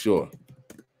at for sure.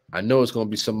 I know it's going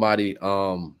to be somebody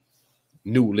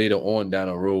new later on down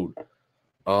the road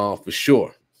for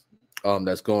sure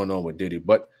that's going on with Diddy.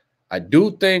 But I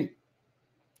do think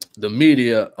the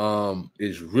media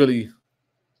is really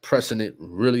pressing it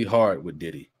really hard with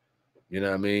Diddy. You know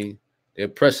what I mean? They're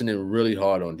pressing it really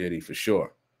hard on Diddy for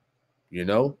sure. You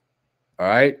know? All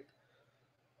right.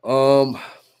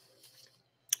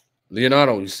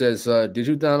 Leonardo, he says, did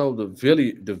you download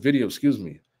the video? Excuse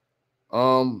me.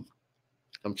 I'm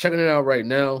checking it out right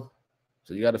now.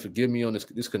 So you got to forgive me on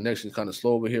this connection is kind of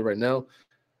slow over here right now.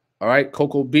 All right,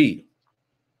 Coco B.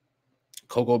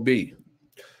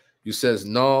 You says,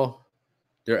 no,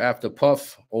 they're after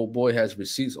Puff. Old boy has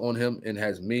receipts on him and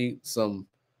has made some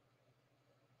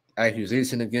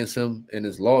accusation against him in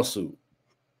his lawsuit.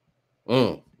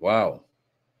 Wow.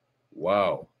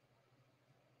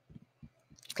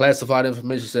 Classified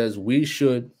information says we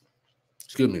should,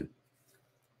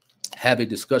 have a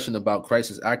discussion about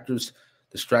crisis actors,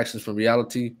 distractions from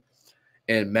reality,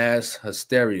 and mass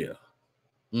hysteria.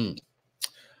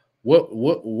 What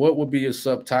would be your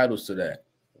subtitles to that?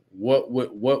 What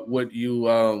would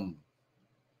you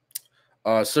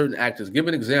certain actors give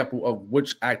an example of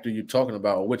which actor you're talking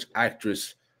about or which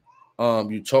actress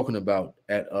you're talking about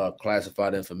at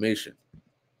classified information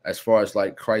as far as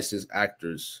like crisis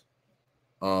actors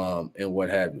and what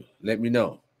have you. Let me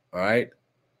know. All right.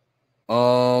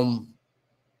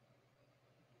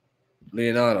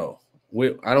 Leonardo,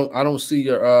 I don't see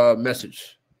your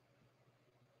message.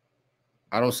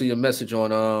 I don't see your message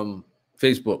on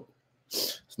Facebook.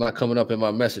 It's not coming up in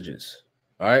my messages.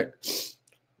 All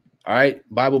right.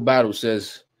 Bible Battle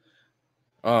says,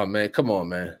 oh man, come on,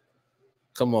 man.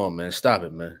 Stop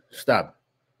it, man. Stop it.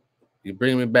 You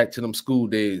bring me back to them school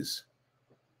days.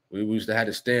 We used to have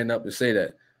to stand up and say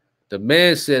that. The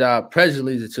man said, "I pledge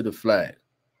allegiance to the flag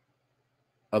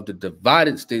of the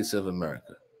divided states of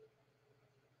America."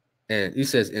 And he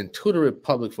says, "And to the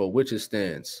republic for which it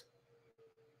stands,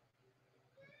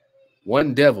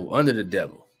 one devil under the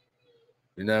devil."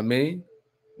 You know what I mean?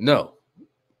 No.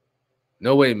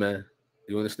 No way, man.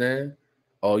 You understand?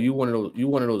 Oh, you one of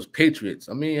those patriots.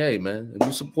 I mean, hey, man, if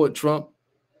you support Trump,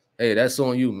 hey, that's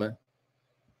on you, man.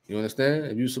 You understand?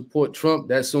 If you support Trump,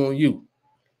 that's on you.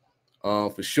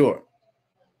 For sure.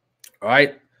 All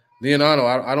right. Leonardo,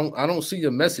 I don't see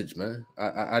your message, man.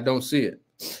 I don't see it.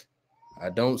 I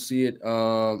don't see it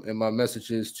in my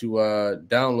messages to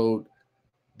download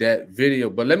that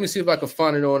video. But let me see if I can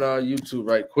find it on YouTube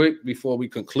right quick before we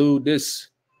conclude this.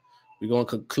 We're gonna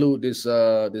conclude this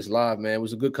this live, man. It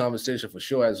was a good conversation for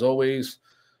sure, as always.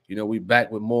 You know, we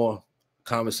back with more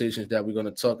conversations that we're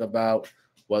gonna talk about,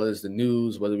 whether it's the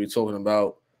news, whether we're talking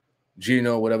about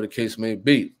Gino, whatever the case may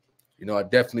be. You know, I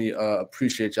definitely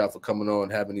appreciate y'all for coming on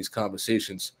and having these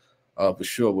conversations for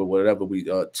sure with whatever we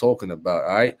talking about.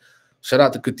 All right. Shout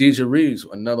out to Khadijah Reeves,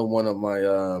 another one of my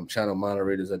channel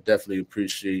moderators. I definitely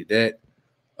appreciate that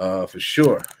for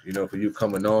sure. You know, for you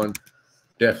coming on,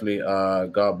 definitely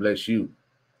God bless you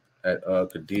at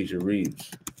Khadijah Reeves.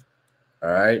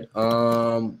 All right.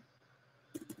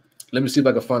 Let me see if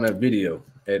I can find that video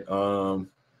at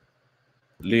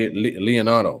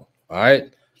Leonardo. All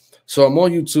right. So I'm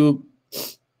on YouTube.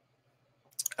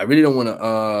 I really don't want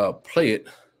to play it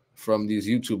from these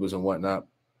YouTubers and whatnot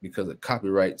because of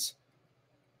copyrights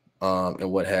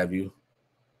and what have you.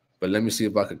 But let me see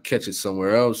if I could catch it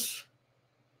somewhere else.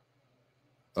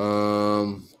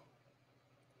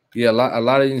 Yeah, a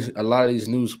lot of these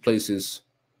news places,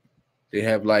 they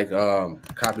have like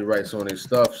copyrights on their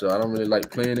stuff, so I don't really like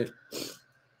playing it.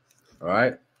 All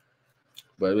right,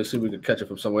 but let's see if we can catch it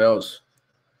from somewhere else.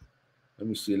 Let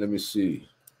me see.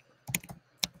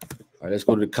 All right, let's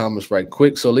go to the comments right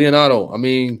quick. So Leonardo, I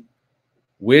mean,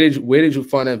 where did you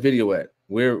find that video at?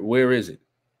 Where is it?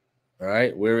 All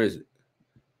right, where is it?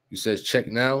 You says check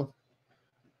now.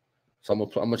 So I'm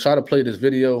gonna try to play this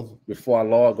video before I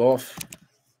log off.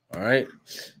 All right.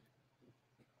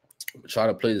 I'm gonna try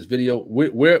to play this video.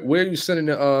 Where are you sending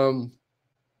the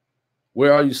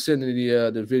where are you sending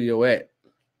the video at?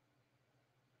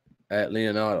 At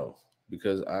Leonardo,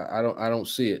 because I don't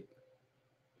see it.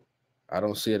 I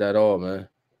don't see it at all, man.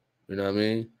 You know what I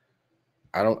mean?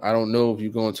 I don't know if you're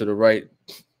going to the right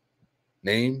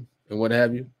name and what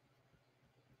have you.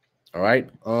 All right.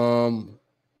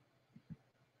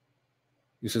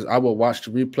 He says, I will watch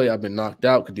the replay. I've been knocked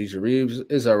out. Khadijah Reeves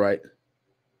is all right.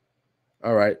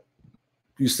 All right.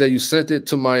 You say you sent it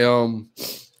to my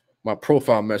my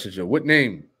profile messenger. What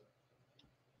name?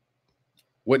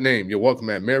 What name? You're welcome,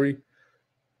 at Mary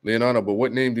Leonardo. But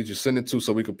what name did you send it to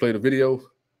so we could play the video?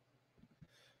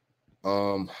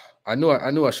 I knew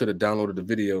I should have downloaded the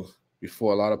video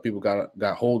before a lot of people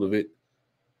got hold of it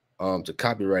to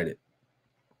copyright it.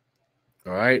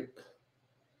 All right.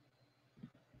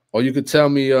 Or you could tell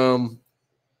me you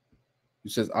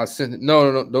says I sent it.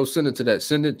 No, don't send it to that.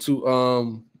 Send it to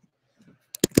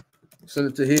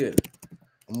here.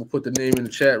 I'm gonna put the name in the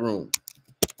chat room.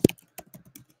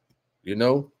 You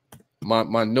know,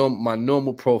 my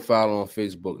normal profile on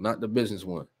Facebook, not the business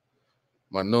one.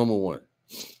 My normal one.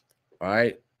 All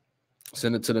right.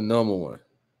 Send it to the normal one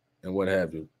and what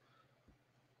have you.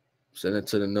 Send it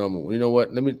to the normal one. You know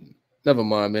what? Never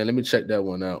mind, man. Let me check that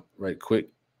one out right quick.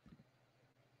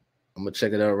 I'm gonna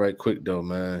check it out right quick though,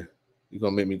 man. You're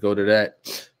gonna make me go to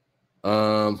that.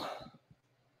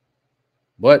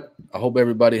 But I hope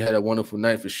everybody had a wonderful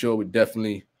night for sure. We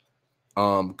definitely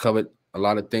covered a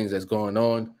lot of things that's going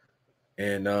on.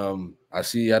 And I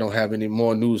see I don't have any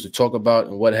more news to talk about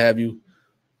and what have you.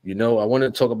 You know, I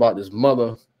wanted to talk about this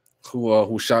mother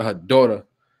who shot her daughter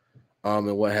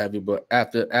and what have you. But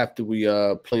after we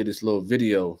play this little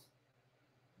video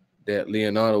that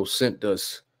Leonardo sent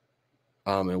us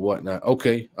and whatnot.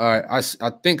 Okay, all right. I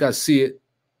think I see it.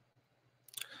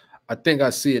 I think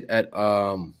I see it at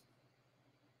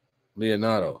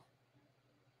Leonardo.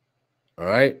 All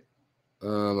right.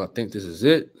 I think this is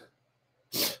it.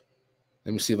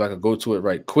 Let me see if I can go to it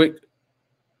right quick.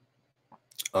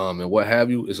 And what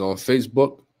have you is on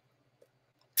Facebook.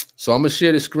 So I'm gonna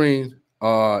share the screen.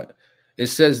 It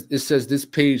says this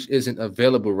page isn't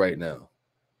available right now.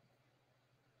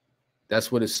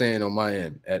 That's what it's saying on my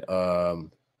end at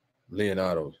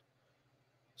Leonardo.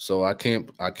 So I can't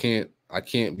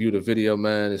view the video,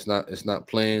 man. It's not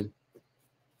playing.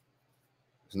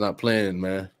 It's not playing,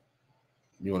 man.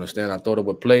 You understand? I thought it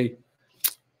would play.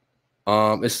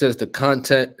 It says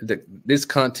this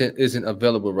content isn't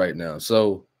available right now.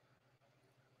 So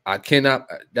I cannot.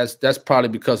 That's probably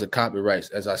because of copyrights,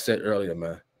 as I said earlier,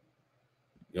 man.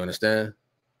 You understand?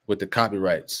 With the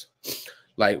copyrights,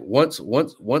 like once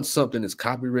something is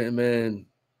copywritten, man,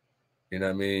 you know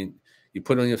what I mean? You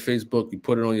put it on your Facebook, you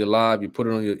put it on your live, you put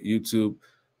it on your YouTube,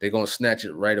 they're gonna snatch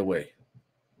it right away.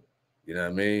 You know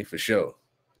what I mean? For sure.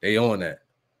 They own that.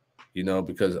 You know,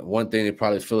 because one thing they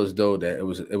probably feel as though that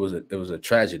it was a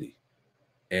tragedy.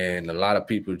 And a lot of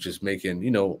people just making,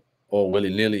 you know, all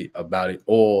willy-nilly about it,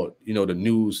 or, you know, the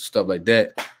news, stuff like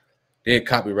that. They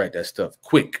copyright that stuff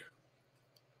quick.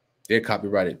 They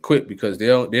copyright it quick because they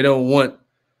don't want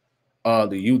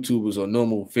the YouTubers or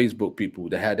normal Facebook people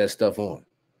to have that stuff on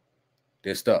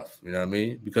their stuff. You know what I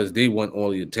mean? Because they want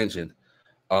all the attention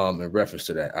in reference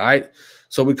to that. All right.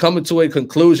 So we're coming to a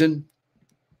conclusion.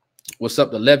 What's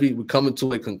up, the Levy? We're coming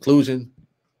to a conclusion.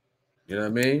 You know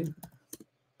what I mean?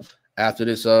 After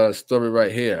this story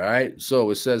right here. All right. So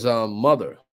it says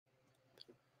mother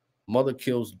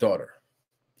kills daughter.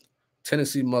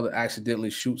 Tennessee mother accidentally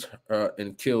shoots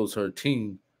and kills her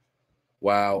teen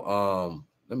while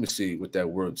let me see what that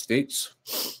word states.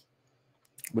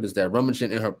 What is that?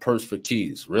 Rummaging in her purse for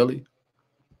keys. Really?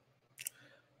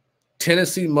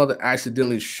 Tennessee mother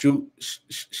accidentally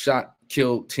shot,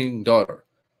 killed teen daughter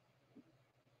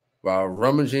while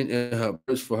rummaging in her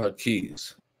purse for her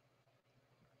keys.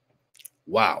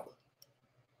 Wow.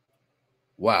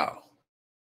 Wow.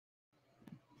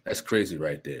 That's crazy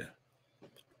right there.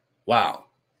 Wow.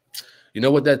 You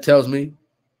know what that tells me?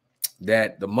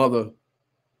 That the mother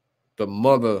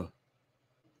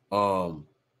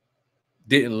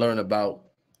didn't learn about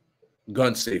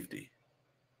gun safety.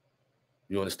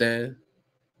 You understand?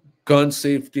 Gun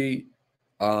safety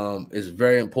is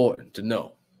very important to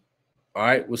know. All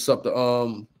right. What's up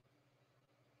to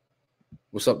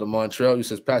Montreal? You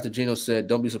says Pastor Gino said,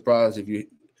 don't be surprised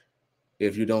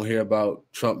if you don't hear about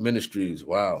Trump Ministries.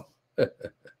 Wow.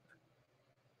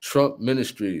 Trump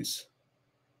Ministries.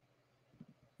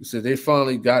 He said they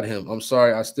finally got him. I'm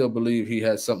sorry, I still believe he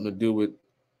had something to do with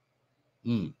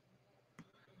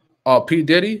Oh, P.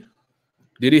 Diddy?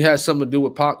 Did he have something to do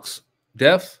with Pac's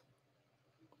death?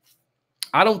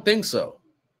 I don't think so.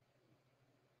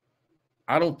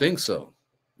 I don't think so.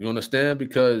 You understand?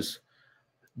 Because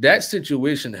that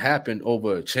situation happened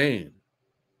over a chain.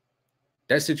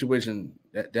 That situation,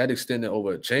 that extended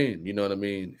over a chain, you know what I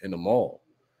mean, in the mall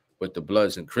with the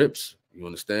Bloods and Crips. You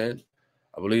understand?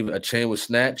 I believe a chain was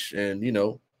snatched, and, you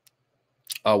know,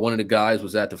 one of the guys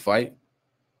was at the fight,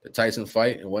 the Tyson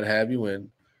fight and what have you, and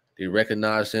they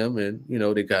recognized him, and, you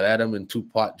know, they got at him, and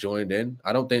Tupac joined in.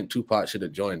 I don't think Tupac should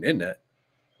have joined in that.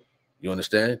 You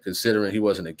understand? Considering he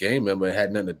wasn't a gang member, it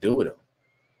had nothing to do with him.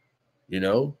 You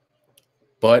know?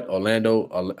 But Orlando,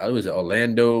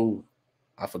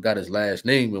 I forgot his last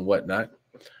name and whatnot.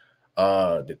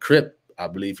 The Crip, I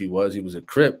believe he was a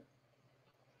Crip.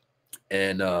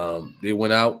 And they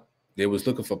went out. They was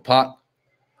looking for Pac.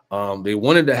 They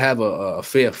wanted to have a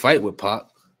fair fight with Pac,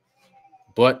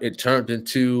 but it turned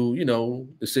into, you know,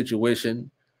 the situation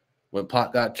when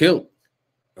Pac got killed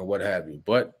and what have you.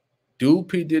 But do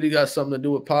P. Diddy got something to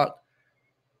do with Pac?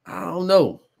 I don't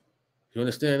know. You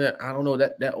understand that? I don't know.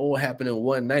 That all happened in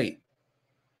one night.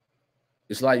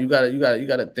 It's like you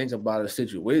gotta think about a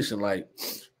situation like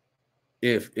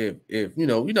if you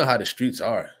know how the streets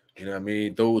are. You know what I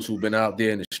mean? Those who've been out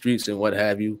there in the streets and what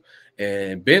have you,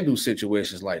 and been through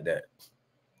situations like that.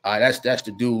 All right, that's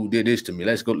the dude who did this to me.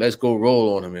 Let's go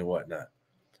roll on him and whatnot.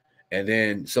 And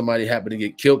then somebody happened to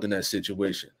get killed in that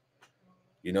situation.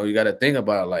 You know, you got to think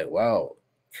about it like, wow,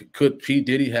 could P.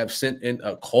 Diddy have sent in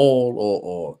a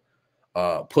call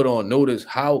or put on notice?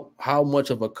 How much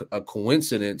of a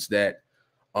coincidence that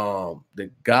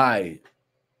the guy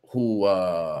who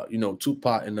you know,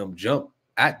 Tupac and them jumped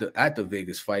at the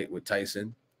Vegas fight with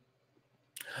Tyson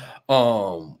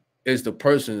is the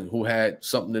person who had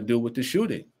something to do with the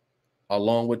shooting,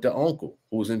 along with the uncle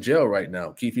who's in jail right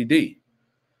now, Keefe D.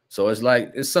 So it's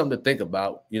like, it's something to think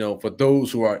about, you know, for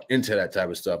those who are into that type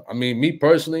of stuff. I mean, me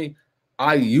personally,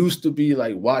 I used to be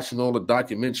like watching all the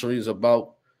documentaries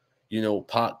about, you know,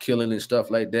 Pac killing and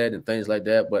stuff like that and things like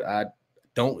that, but I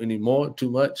don't anymore too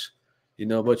much, you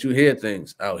know, but you hear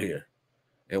things out here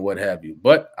and what have you.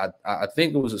 But I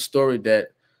think it was a story that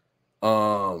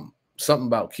something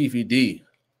about Keefe D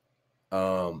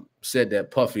said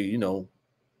that Puffy, you know,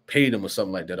 paid him or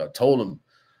something like that, or told him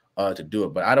to do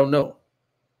it. But I don't know.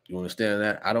 You understand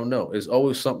that? I don't know. It's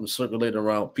always something circulating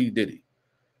around P. Diddy.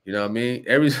 You know what I mean?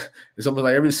 It's almost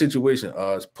like every situation,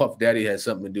 Puff Daddy had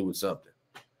something to do with something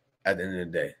at the end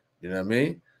of the day. You know what I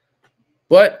mean?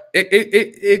 But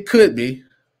it could be.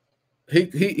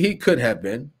 He could have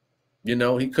been. You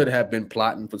know, he could have been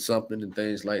plotting for something and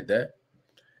things like that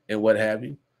and what have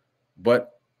you.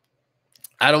 But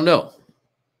I don't know.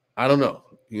 I don't know.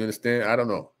 You understand? I don't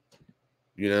know.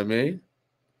 You know what I mean?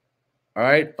 All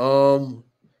right.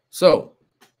 So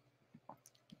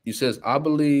he says, I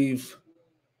believe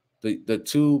the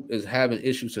tube is having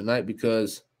issues tonight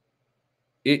because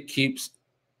it keeps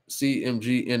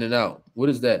CMG in and out. What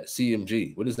is that?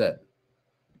 CMG. What is that?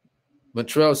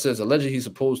 Montreal says allegedly he's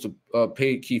supposed to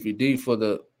pay Keefe D for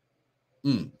the.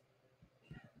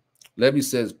 Levy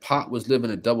says Pop was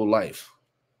living a double life.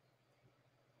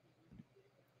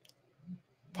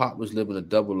 Pop was living a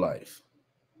double life.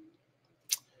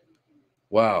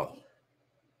 Wow.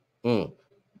 I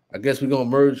guess we're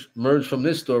gonna merge from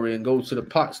this story and go to the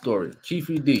Pot story.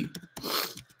 Keefe D.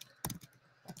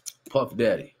 Puff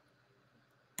Daddy.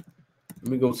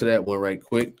 Let me go to that one right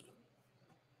quick.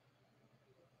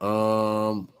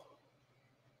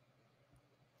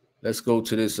 Let's go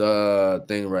to this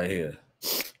thing right here.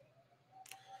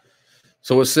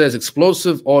 So it says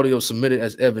explosive audio submitted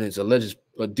as evidence alleges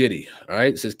Diddy. All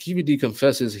right. It says Keefe D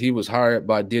confesses he was hired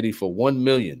by Diddy for $1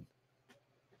 million.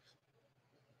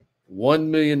 $1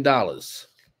 million.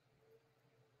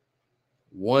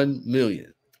 $1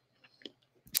 million.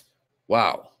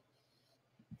 Wow.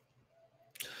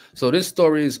 So this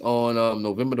story is on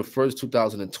November the 1st,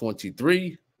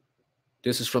 2023.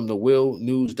 This is from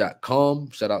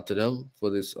thewillnews.com. Shout out to them for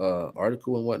this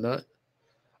article and whatnot.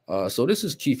 So this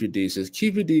is Keefe D. It says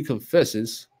Keefe D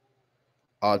confesses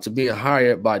to being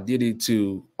hired by Diddy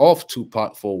to off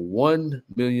Tupac for $1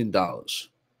 million.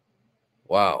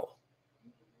 Wow.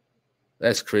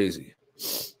 That's crazy.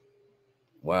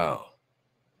 Wow.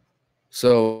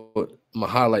 So I'm going to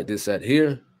highlight this at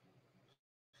here.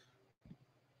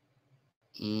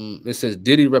 It says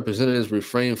Diddy representatives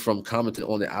refrain from commenting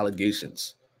on the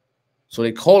allegations. So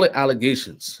they call it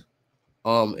allegations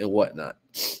and whatnot.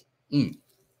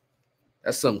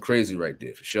 That's something crazy right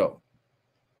there for sure.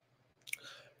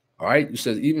 All right. You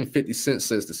says even 50 Cent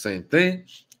says the same thing.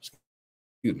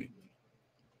 Excuse me.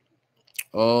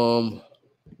 It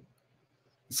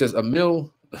says a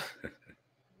mill.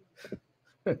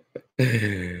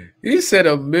 He said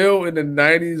a mill in the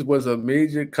 90s was a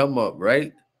major come up,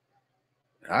 right?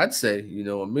 I'd say, you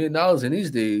know, $1 million in these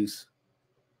days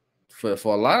for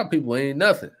a lot of people ain't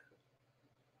nothing.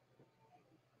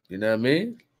 You know what I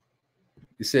mean?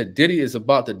 He said Diddy is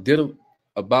about to diddle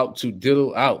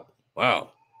out.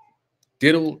 Wow.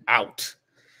 Diddle out.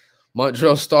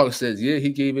 Montreal Stark says, yeah, he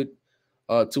gave it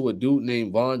to a dude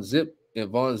named Von Zip, and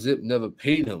Von Zip never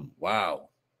paid him. Wow.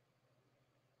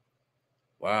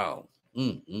 Wow.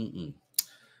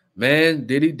 Man,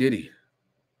 Diddy do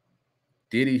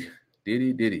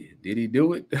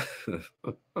it?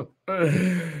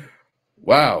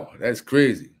 Wow, that's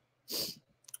crazy.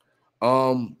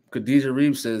 Khadijah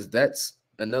Reeves says that's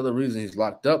another reason he's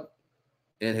locked up,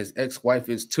 and his ex-wife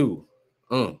is too.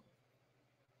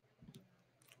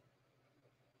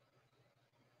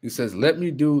 He says, let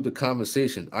me do the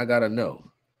conversation. I gotta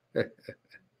know.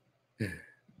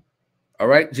 All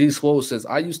right, G Swole says,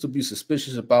 I used to be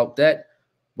suspicious about that,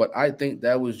 but I think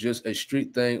that was just a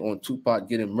street thing on Tupac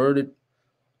getting murdered.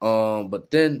 But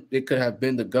then it could have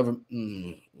been the government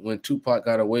when Tupac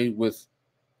got away with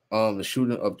the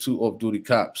shooting of 2 off-duty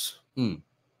cops.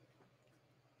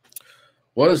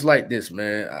 Well, it's like this,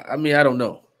 man. I mean, I don't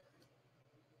know.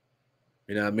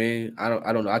 You know what I mean? I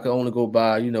don't know. I can only go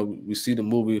by, you know, we see the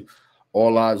movie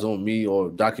All Eyes on Me or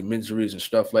documentaries and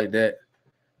stuff like that.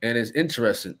 And it's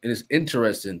interesting. It is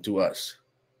interesting to us.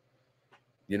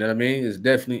 You know what I mean? It's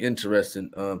definitely interesting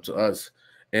to us.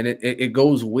 And it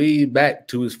goes way back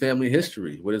to his family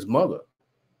history with his mother.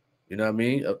 You know what I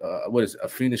mean? What is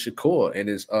Afina Shakur and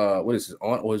his what is his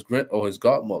aunt or his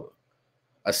godmother,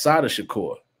 Asada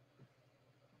Shakur.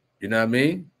 You know what I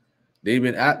mean? They've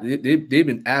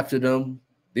been after them.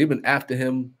 They've been after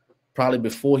him probably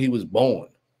before he was born.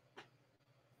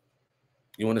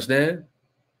 You understand?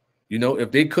 You know,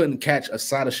 if they couldn't catch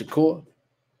Asada Shakur,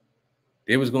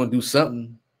 they was going to do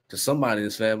something to somebody in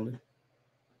his family.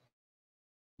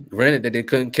 Granted that they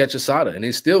couldn't catch Asada, and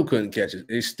they still couldn't catch it.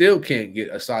 They still can't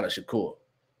get Asada Shakur,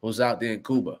 who's out there in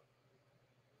Cuba.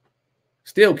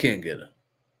 Still can't get her.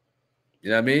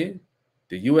 You know what I mean?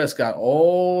 The U.S. got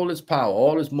all its power,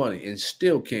 all its money, and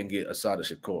still can't get Asada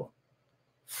Shakur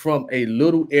from a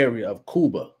little area of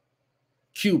Cuba.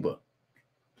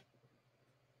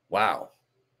 Wow.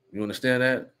 You understand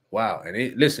that? Wow. And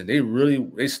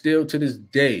they still to this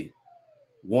day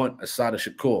want Asada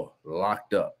Shakur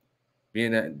locked up.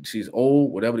 Being that she's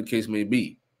old, whatever the case may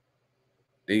be.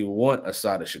 They want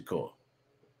Asada Shakur.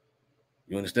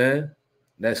 You understand?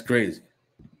 That's crazy.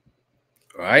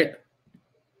 All right.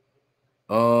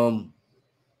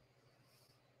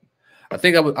 I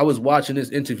think I was watching this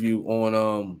interview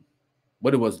on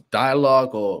what it was,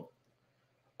 Dialogue or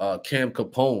Cam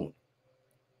Capone.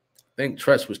 I think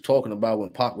Tresh was talking about when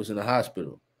Pac was in the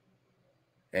hospital,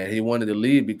 and he wanted to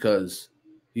leave because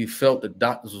he felt the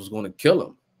doctors was going to kill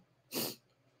him,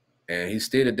 and he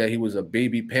stated that he was a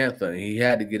baby panther and he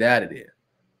had to get out of there.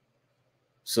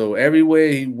 So everywhere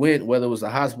he went, whether it was a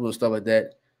hospital and stuff like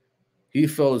that, he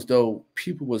felt as though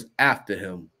people was after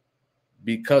him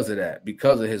because of that,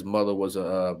 because of his mother was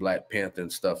a Black Panther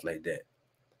and stuff like that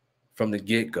from the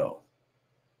get-go.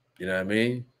 You know what I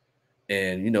mean?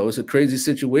 And, you know, it's a crazy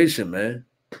situation, man.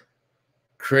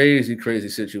 Crazy, crazy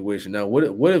situation. Now, what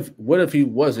if he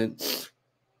wasn't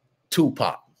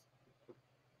Tupac?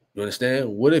 You understand?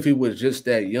 What if he was just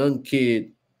that young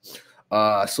kid?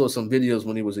 I saw some videos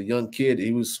when he was a young kid.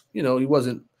 He was, you know, he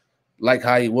wasn't like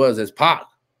how he was as Pac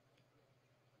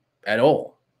at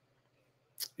all.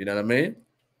 You know what I mean?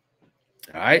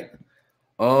 All right.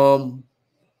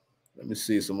 Let me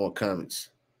see some more comments.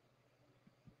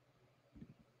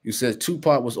 You said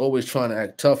Tupac was always trying to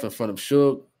act tough in front of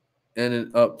Suge,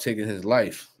 ended up taking his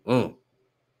life.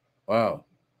 Wow.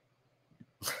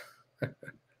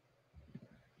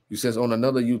 You says on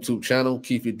another YouTube channel,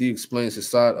 Keefe D explains his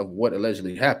side of what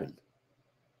allegedly happened.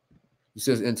 He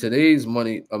says in today's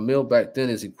money, a meal back then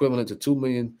is equivalent to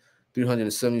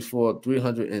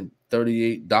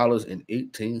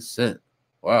 $2,374,338.18.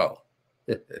 Wow.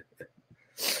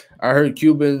 I heard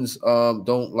Cubans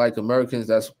don't like Americans.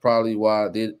 That's probably why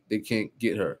they can't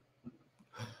get her.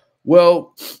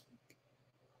 Well,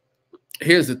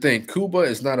 here's the thing. Cuba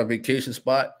is not a vacation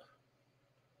spot.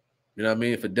 You know what I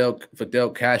mean?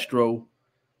 Fidel Castro,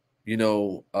 you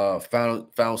know,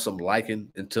 found some liking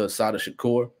into Sada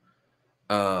Shakur.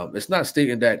 It's not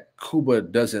stating that Cuba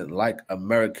doesn't like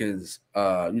Americans,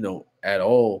 you know, at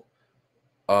all,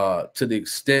 to the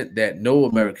extent that no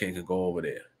American can go over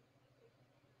there.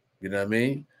 You know what I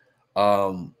mean?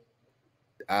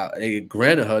 They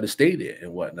granted her to stay there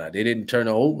and whatnot. They didn't turn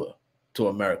her over to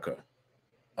America,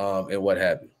 and what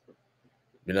have you.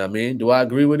 You know what I mean? Do I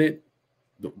agree with it?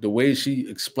 The way she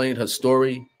explained her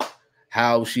story,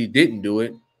 how she didn't do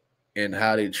it, and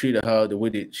how they treated her, the way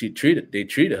they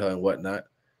treated her and whatnot.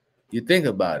 You think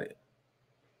about it.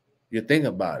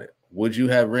 Would you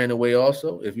have ran away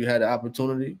also if you had the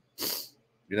opportunity?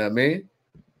 You know what I mean?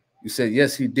 You said,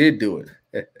 yes, he did do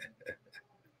it.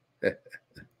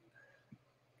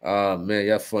 Oh, man,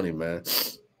 y'all funny, man.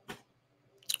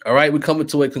 All right, we're coming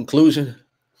to a conclusion.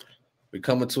 I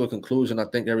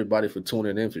thank everybody for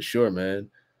tuning in for sure, man.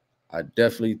 I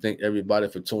definitely thank everybody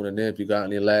for tuning in. If you got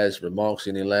any last remarks,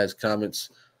 any last comments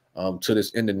to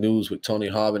this In the News with Tony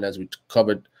Harvin, as we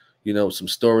covered, you know, some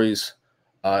stories,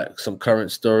 some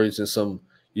current stories and some,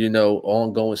 you know,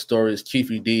 ongoing stories,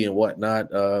 Keefe D and whatnot,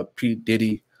 P.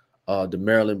 Diddy, the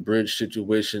Maryland Bridge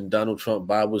situation, Donald Trump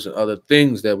Bibles, and other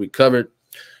things that we covered.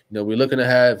 You know, we're looking to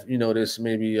have, you know, this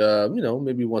maybe, you know,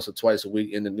 maybe once or twice a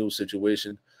week in the news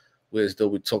situation, whereas though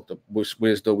we talk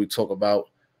about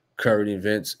current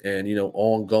events and, you know,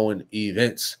 ongoing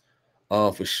events.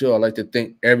 For sure, I'd like to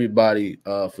thank everybody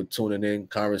for tuning in,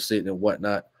 conversating and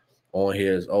whatnot on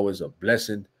here. Is always a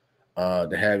blessing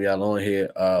to have y'all on here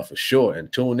for sure. And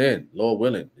tune in, Lord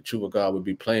willing, the Truth of God will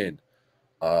be playing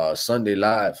Sunday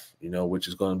live, you know, which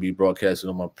is going to be broadcasted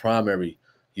on my primary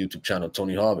YouTube channel,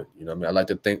 Tony Harvin. You know what I mean? I'd like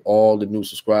to thank all the new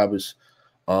subscribers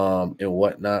and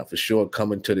whatnot for sure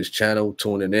coming to this channel,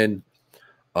 tuning in,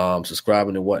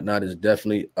 subscribing and whatnot is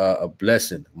definitely a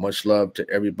blessing. Much love to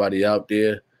everybody out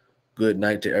there. Good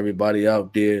night to everybody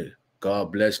out there.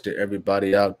 God bless to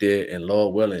everybody out there. And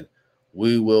Lord willing,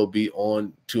 we will be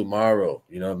on tomorrow.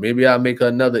 You know, maybe I'll make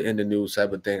another In the News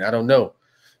type of thing. I don't know.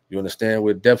 You understand?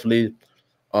 We'll definitely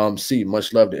see.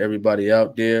 Much love to everybody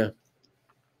out there.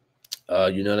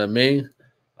 You know what I mean?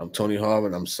 I'm Tony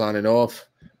Harvin. I'm signing off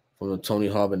from the Tony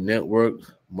Harvin Network.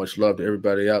 Much love to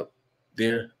everybody out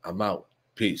there. I'm out.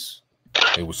 Peace.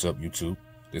 Hey, what's up, YouTube?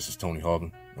 This is Tony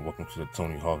Harvin, and welcome to the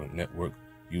Tony Harvin Network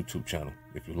YouTube channel.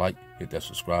 If you like, hit that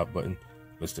subscribe button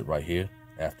listed right here.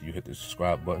 After you hit the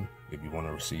subscribe button, if you want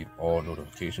to receive all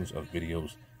notifications of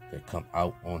videos that come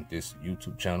out on this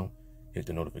YouTube channel, hit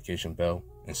the notification bell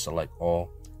and select all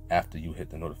after you hit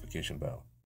the notification bell.